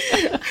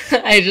just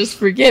I just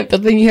forget,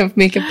 but then you have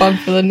makeup on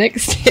for the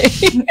next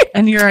day.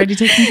 And you're already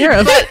taken care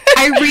of.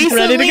 I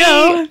Ready to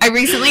go.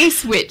 recently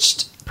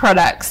switched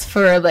products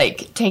for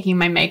like taking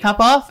my makeup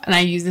off, and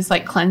I use this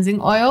like cleansing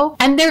oil,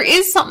 and there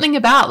is something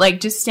about like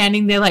just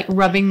standing there like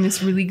rubbing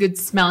this really good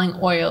smelling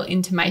oil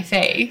into my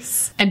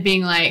face and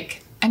being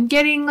like, I'm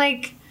getting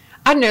like,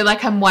 I don't know,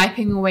 like I'm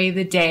wiping away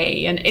the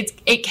day, and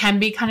it can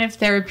be kind of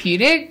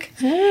therapeutic.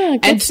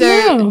 And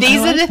so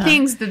these are the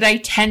things that I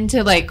tend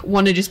to like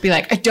want to just be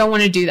like, I don't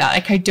want to do that.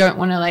 Like I don't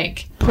want to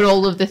like put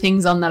all of the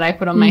things on that I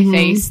put on my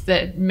face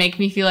that make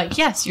me feel like,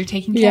 yes, you're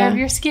taking care of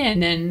your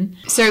skin. And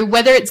so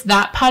whether it's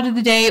that part of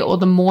the day or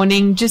the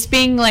morning, just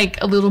being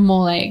like a little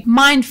more like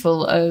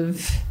mindful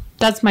of,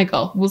 that's my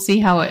goal. We'll see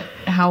how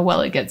well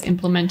it gets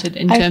implemented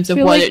in terms of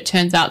what it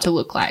turns out to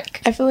look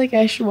like. I feel like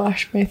I should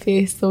wash my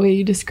face the way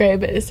you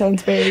describe it. It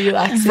sounds very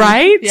relaxing.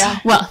 Right? Yeah.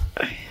 Well,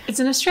 it's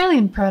an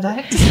Australian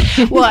product.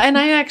 Well, and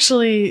I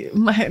actually,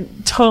 my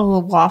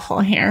total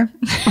waffle here.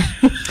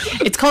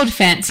 It's called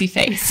Fancy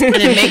Face, and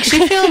it makes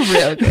you feel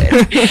real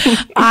good.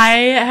 I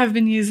have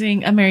been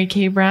using a Mary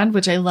Kay brand,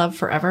 which I love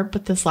forever,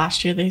 but this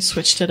last year they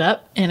switched it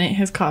up, and it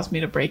has caused me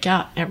to break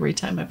out every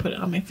time I put it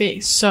on my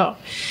face. So,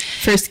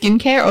 For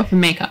skincare or for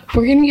makeup?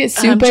 We're going to get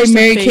sued by just a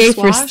Mary Kay face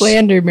for wash.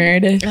 slander,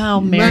 Meredith.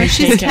 oh, Mary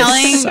she's Kay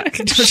telling- suck.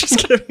 Just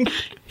kidding.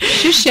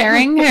 She's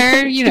sharing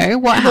her, you know,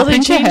 what Well,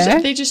 happened to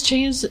her. they just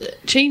changed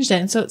it,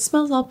 and so it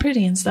smells all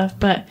pretty and stuff.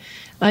 But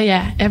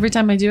yeah, every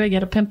time I do, I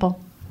get a pimple.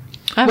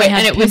 I haven't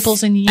had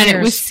pimples in years. And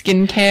it was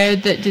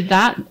skincare that did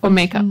that, or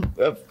makeup?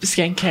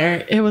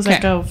 Skincare. It was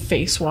like a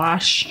face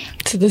wash.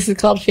 So this is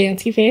called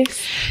Fancy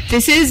Face.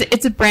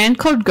 It's a brand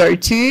called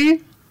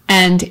Go-To,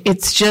 and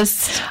it's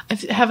just,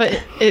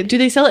 Do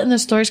they sell it in the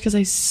stores? Because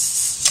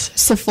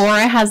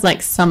Sephora has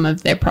like some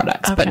of their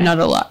products, but Okay. not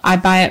a lot. I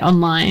buy it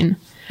online.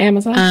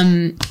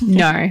 Amazon?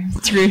 No,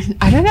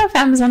 I don't know if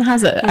Amazon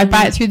has it. I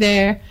buy it through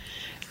there.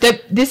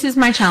 This is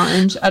my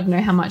challenge. I don't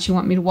know how much you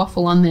want me to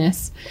waffle on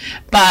this,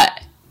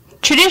 but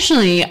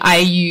traditionally, I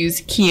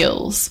use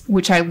Kiehl's,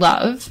 which I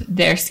love.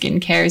 Their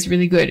skincare is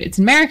really good. It's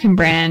an American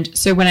brand.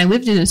 So when I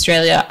lived in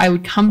Australia, I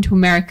would come to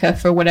America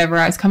for whatever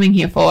I was coming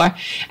here for,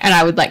 and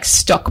I would like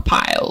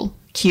stockpile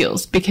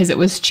Kiehl's because it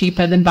was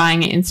cheaper than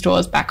buying it in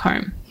stores back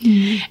home.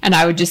 And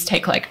I would just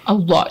take like a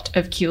lot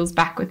of Kiehl's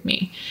back with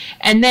me.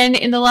 And then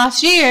in the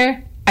last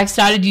year, I've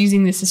started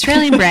using this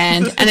Australian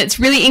brand, and it's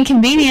really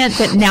inconvenient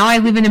that now I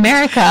live in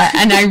America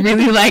and I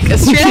really like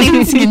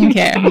Australian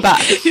skincare.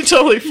 But You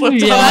totally flipped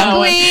it on that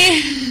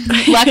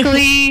one.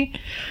 luckily,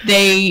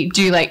 they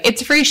do like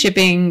it's free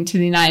shipping to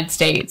the United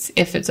States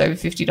if it's over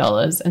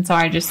 $50. And so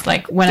I just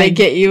like when They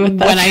get you with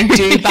that.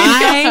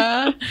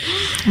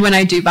 when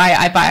I do buy,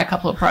 I buy a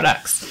couple of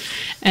products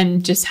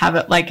and just have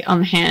it like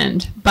on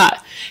hand.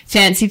 But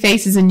Fancy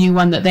Face is a new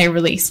one that they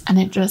released, and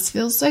it just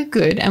feels so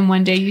good. And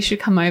one day you should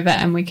come over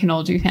and we can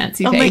all do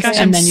Fancy Oh Face, my gosh,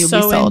 and I'm then you'll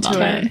so be sold into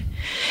on it.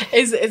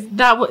 Is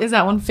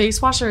that one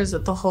face wash, or is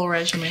it the whole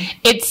regimen?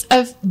 It's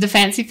the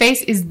Fancy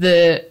Face is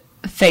the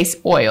face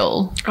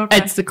oil. Okay.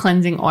 It's the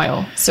cleansing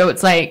oil. So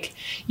it's like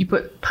you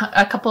put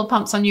a couple of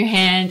pumps on your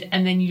hand,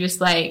 and then you just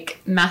like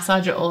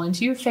massage it all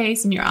into your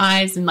face and your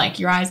eyes, and like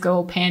your eyes go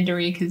all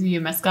pandery because of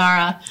your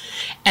mascara,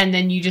 and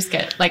then you just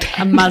get like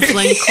a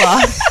muslin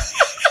cloth.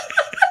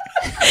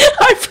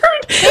 I've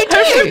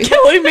heard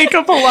Kelly make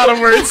up a lot of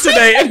words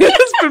today, and it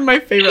has been my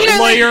favorite.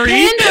 Lawyery.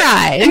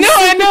 Panderize. No,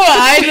 I know.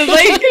 I just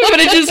like, but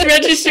it just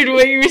registered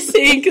what you were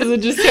saying because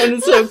it just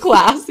sounded so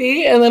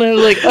classy. And then I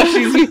was like, oh,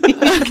 she's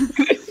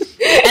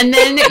unique. And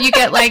then you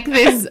get like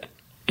this,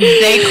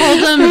 they call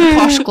them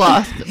posh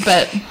cloth,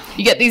 but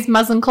you get these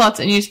muslin cloths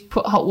and you just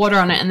put hot water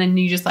on it, and then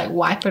you just like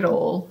wipe it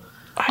all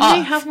I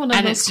may off. have one of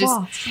And those it's just-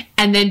 cloths.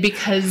 And then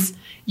because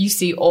you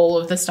see all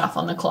of the stuff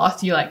on the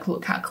cloth, you're like,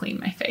 look how clean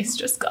my face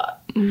just got.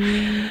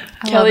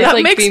 Kelly's That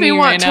like makes me beaming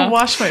want right to now.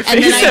 wash my And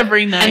face then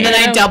every night. And then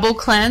I double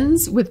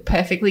cleanse with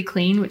Perfectly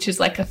Clean, which is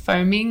like a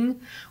foaming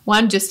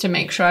one, just to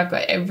make sure I've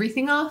got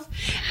everything off.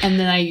 And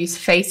then I use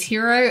Face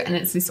Hero, and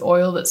it's this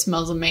oil that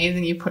smells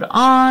amazing. You put it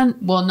on.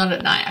 Well, not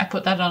at night. I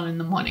put that on in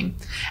the morning.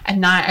 At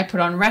night, I put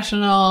on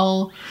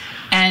retinol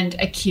and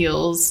a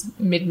Kiehl's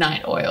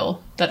midnight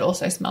oil that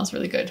also smells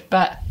really good.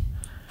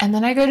 And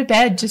then I go to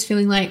bed just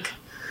feeling like,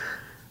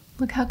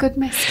 look how good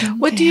my skin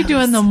What do you do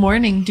feels. in the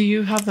morning? Do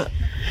you have a...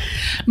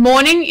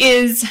 Morning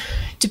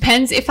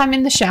depends if I'm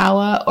in the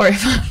shower or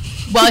if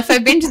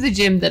I've been to the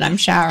gym, then I'm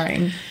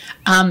showering.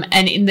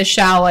 And in the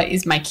shower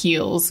is my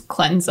Kiehl's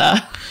cleanser.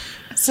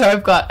 So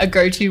I've got a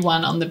go-to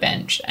one on the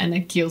bench and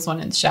a Kiehl's one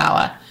in the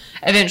shower.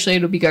 Eventually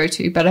it'll be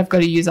go-to, but I've got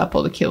to use up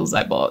all the Kiehl's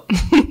I bought.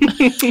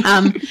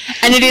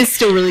 And it is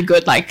still really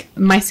good. Like,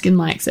 my skin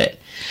likes it.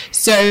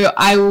 So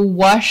I will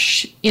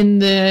wash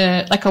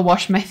I'll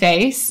wash my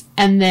face,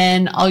 and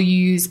then I'll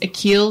use a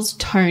Kiehl's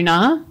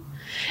toner,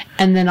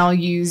 and then I'll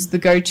use the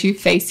go-to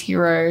Face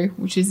Hero,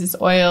 which is this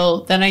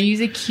oil. Then I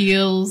use a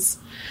Kiehl's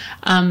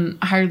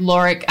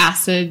hyaluronic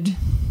acid,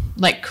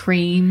 like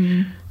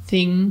cream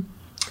thing,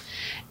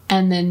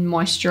 and then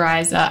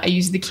moisturizer. I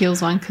use the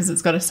Kiehl's one because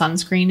it's got a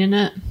sunscreen in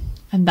it,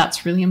 and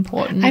that's really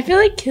important. I feel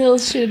like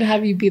Kiehl's should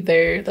have you be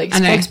their like I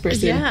know.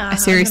 spokesperson. Yeah,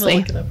 Seriously.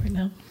 I'm gonna look it up right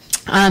now.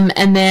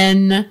 And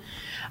then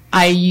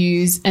I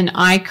use an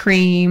eye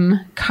cream.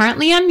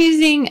 Currently, I'm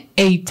using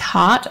a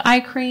Tarte eye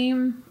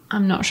cream.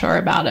 I'm not sure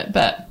about it,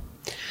 but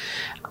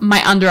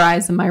my under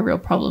eyes are my real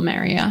problem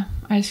area.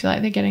 I just feel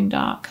like they're getting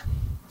dark.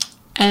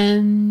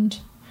 And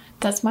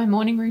that's my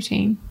morning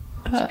routine.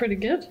 That's pretty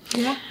good.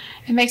 Yeah.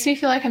 It makes me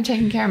feel like I'm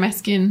taking care of my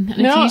skin. And if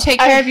No, you take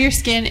care of your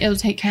skin, it'll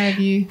take care of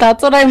you.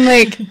 That's what I'm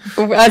like.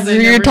 As They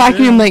we were never talking,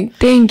 do. I'm like,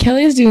 dang,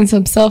 Kelly's doing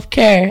some self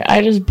care.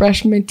 I just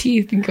brush my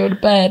teeth and go to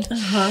bed.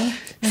 I'm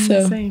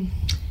So- the same.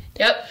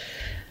 Yep.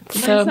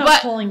 So, not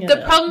But pulling it the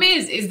up. problem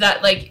is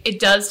that, like, it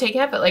does take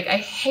effort. Like, I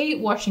hate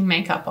washing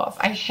makeup off.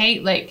 I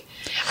hate, like,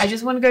 I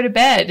just want to go to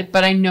bed,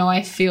 but I know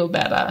I feel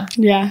better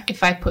yeah.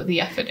 if I put the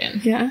effort in.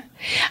 Yeah.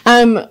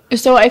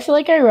 So I feel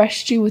like I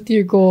rushed you with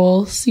your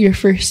goals, your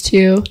first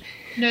two.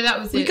 No, that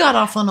was We it. got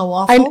off on a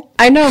waffle.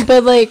 I know,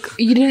 but like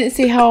you didn't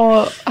say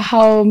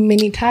how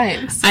many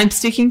times. I'm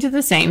sticking to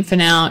the same for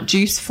now.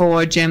 Juice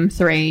 4, gym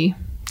 3.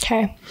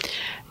 Okay.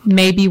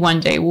 Maybe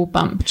one day we'll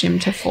bump gym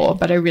to 4,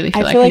 but I really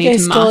feel I like feel I like need I to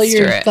stole master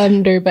your it.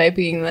 thunder by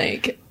being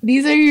like,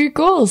 these are your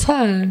goals,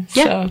 huh?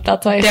 Yeah. So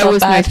that's why I There felt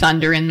was bad. no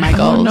thunder in my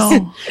goals. Oh,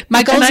 no.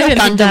 My goals And I are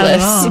didn't get that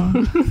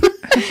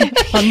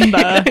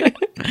thunderless.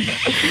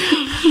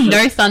 Thunder.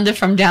 No thunder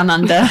from down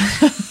under.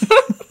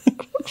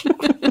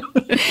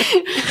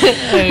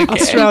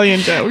 Australian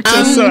joke.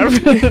 Just so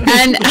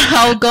And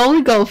our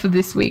goal for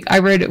this week, I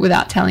wrote it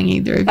without telling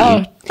either of you.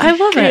 Oh, I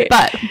love it.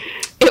 But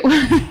it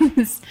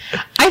was,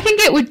 I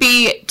think it would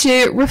be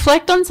to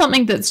reflect on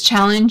something that's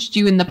challenged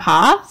you in the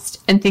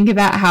past and think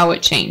about how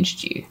it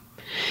changed you.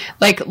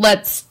 Like,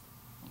 let's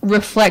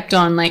reflect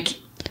on, like,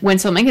 when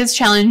something has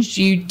challenged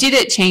you, did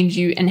it change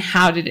you and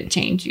how did it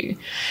change you?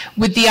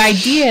 With the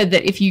idea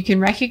that if you can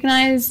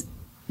recognize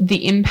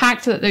the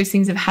impact that those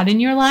things have had in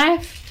your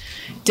life,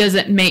 does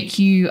it make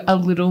you a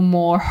little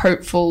more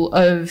hopeful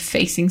of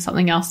facing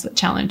something else that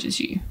challenges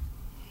you?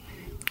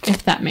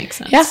 If that makes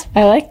sense. Yeah,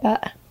 I like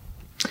that.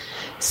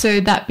 So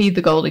that be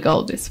the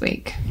goal this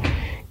week.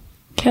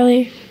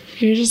 Kelly,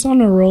 you're just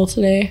on a roll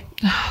today.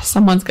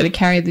 Someone's got to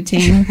carry the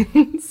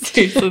team.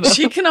 Seriously, though.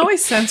 She can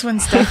always sense when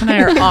Steph and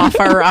I are off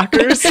our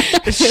rockers.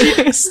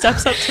 She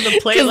steps up to the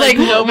plate Because like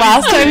nobody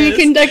last time we is.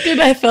 conducted,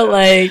 I felt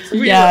like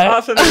We were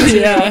off of it.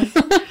 yeah.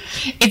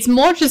 It's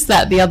more just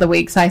that the other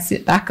weeks I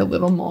sit back a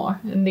little more.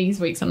 And these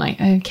weeks I'm like,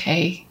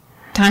 okay,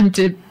 time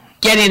to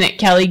get in it,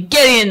 Kelly.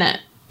 Get in it.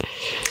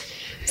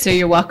 So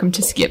you're welcome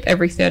to skip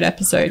every third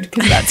episode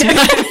because that's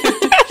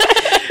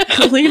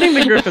Leading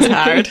the group is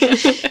hard.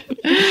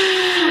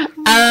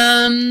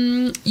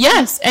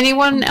 Yes.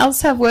 Anyone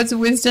else have words of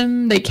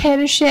wisdom they care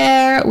to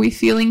share? Are we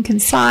feeling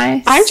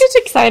concise? I'm just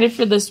excited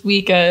for this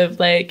week of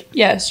like,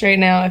 yes, right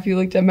now, if you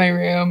looked at my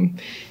room,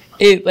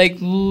 it like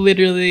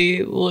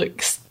literally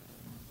looks,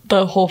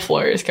 the whole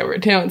floor is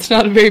covered. Now, it's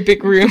not a very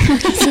big room, so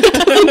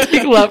it doesn't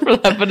take a lot for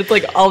that, but it's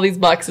like all these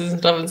boxes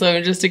and stuff, and so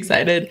I'm just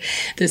excited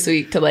this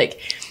week to like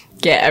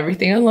get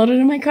everything unloaded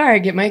in my car,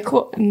 get my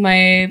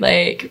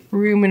like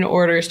room in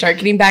order, start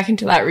getting back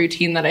into that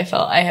routine that I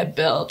felt I had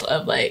built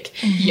of like,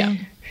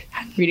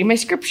 reading my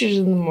scriptures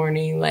in the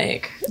morning,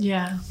 like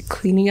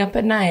cleaning up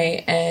at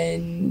night,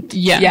 and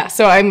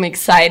so I'm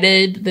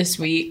excited this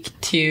week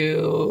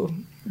to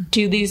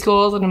do these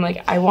goals, and I'm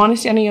like, I want a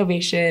standing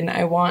ovation.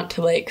 I want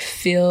to like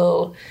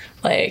feel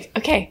like,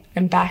 okay,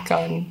 I'm back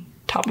on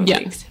top of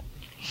things.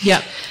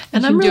 Yeah.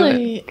 And I'm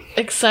really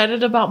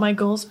excited about my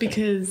goals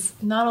because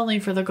not only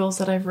for the goals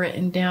that I've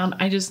written down,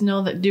 I just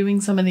know that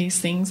doing some of these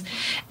things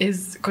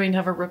is going to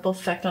have a ripple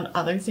effect on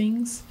other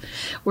things.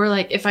 Where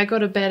like if I go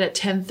to bed at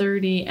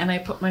 10:30 and I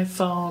put my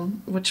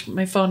phone, which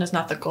my phone is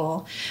not the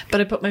goal, but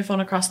I put my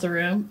phone across the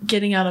room,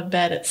 getting out of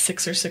bed at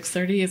 6 or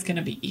 6:30 is going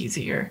to be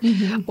easier.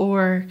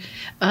 Or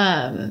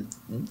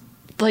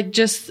like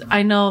just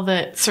I know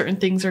that certain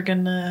things are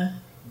going to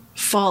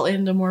fall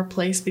into more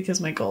place because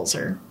my goals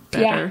are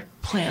better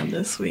planned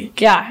this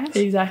week. Yeah,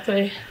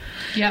 exactly.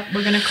 Yep,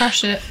 we're going to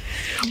crush it.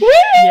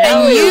 Yeah,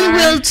 And you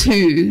will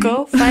too.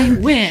 Go fight,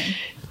 win.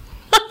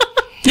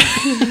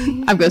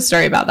 I've got a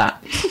story about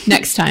that.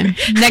 Next time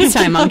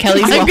on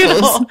Kelly's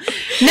Waffles.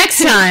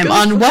 Next time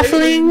on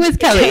Waffling with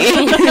Kelly.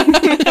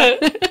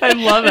 I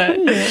love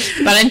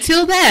it. But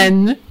until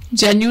then,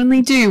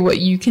 genuinely do what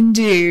you can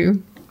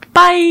do.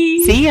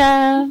 Bye. See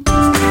ya.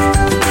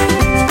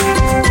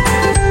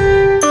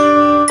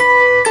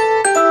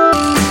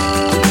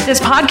 This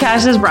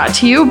podcast is brought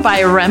to you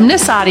by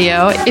Remnus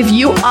Audio. If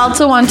you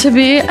also want to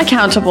be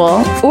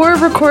accountable or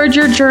record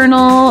your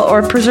journal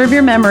or preserve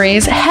your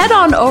memories, head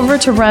on over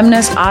to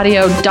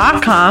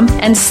remnusaudio.com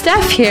and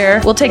Steph here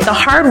will take the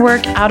hard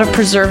work out of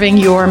preserving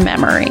your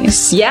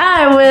memories. Yeah,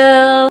 I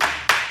will.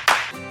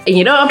 And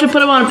you don't have to put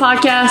them on a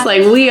podcast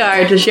like we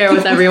are to share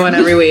with everyone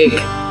every week.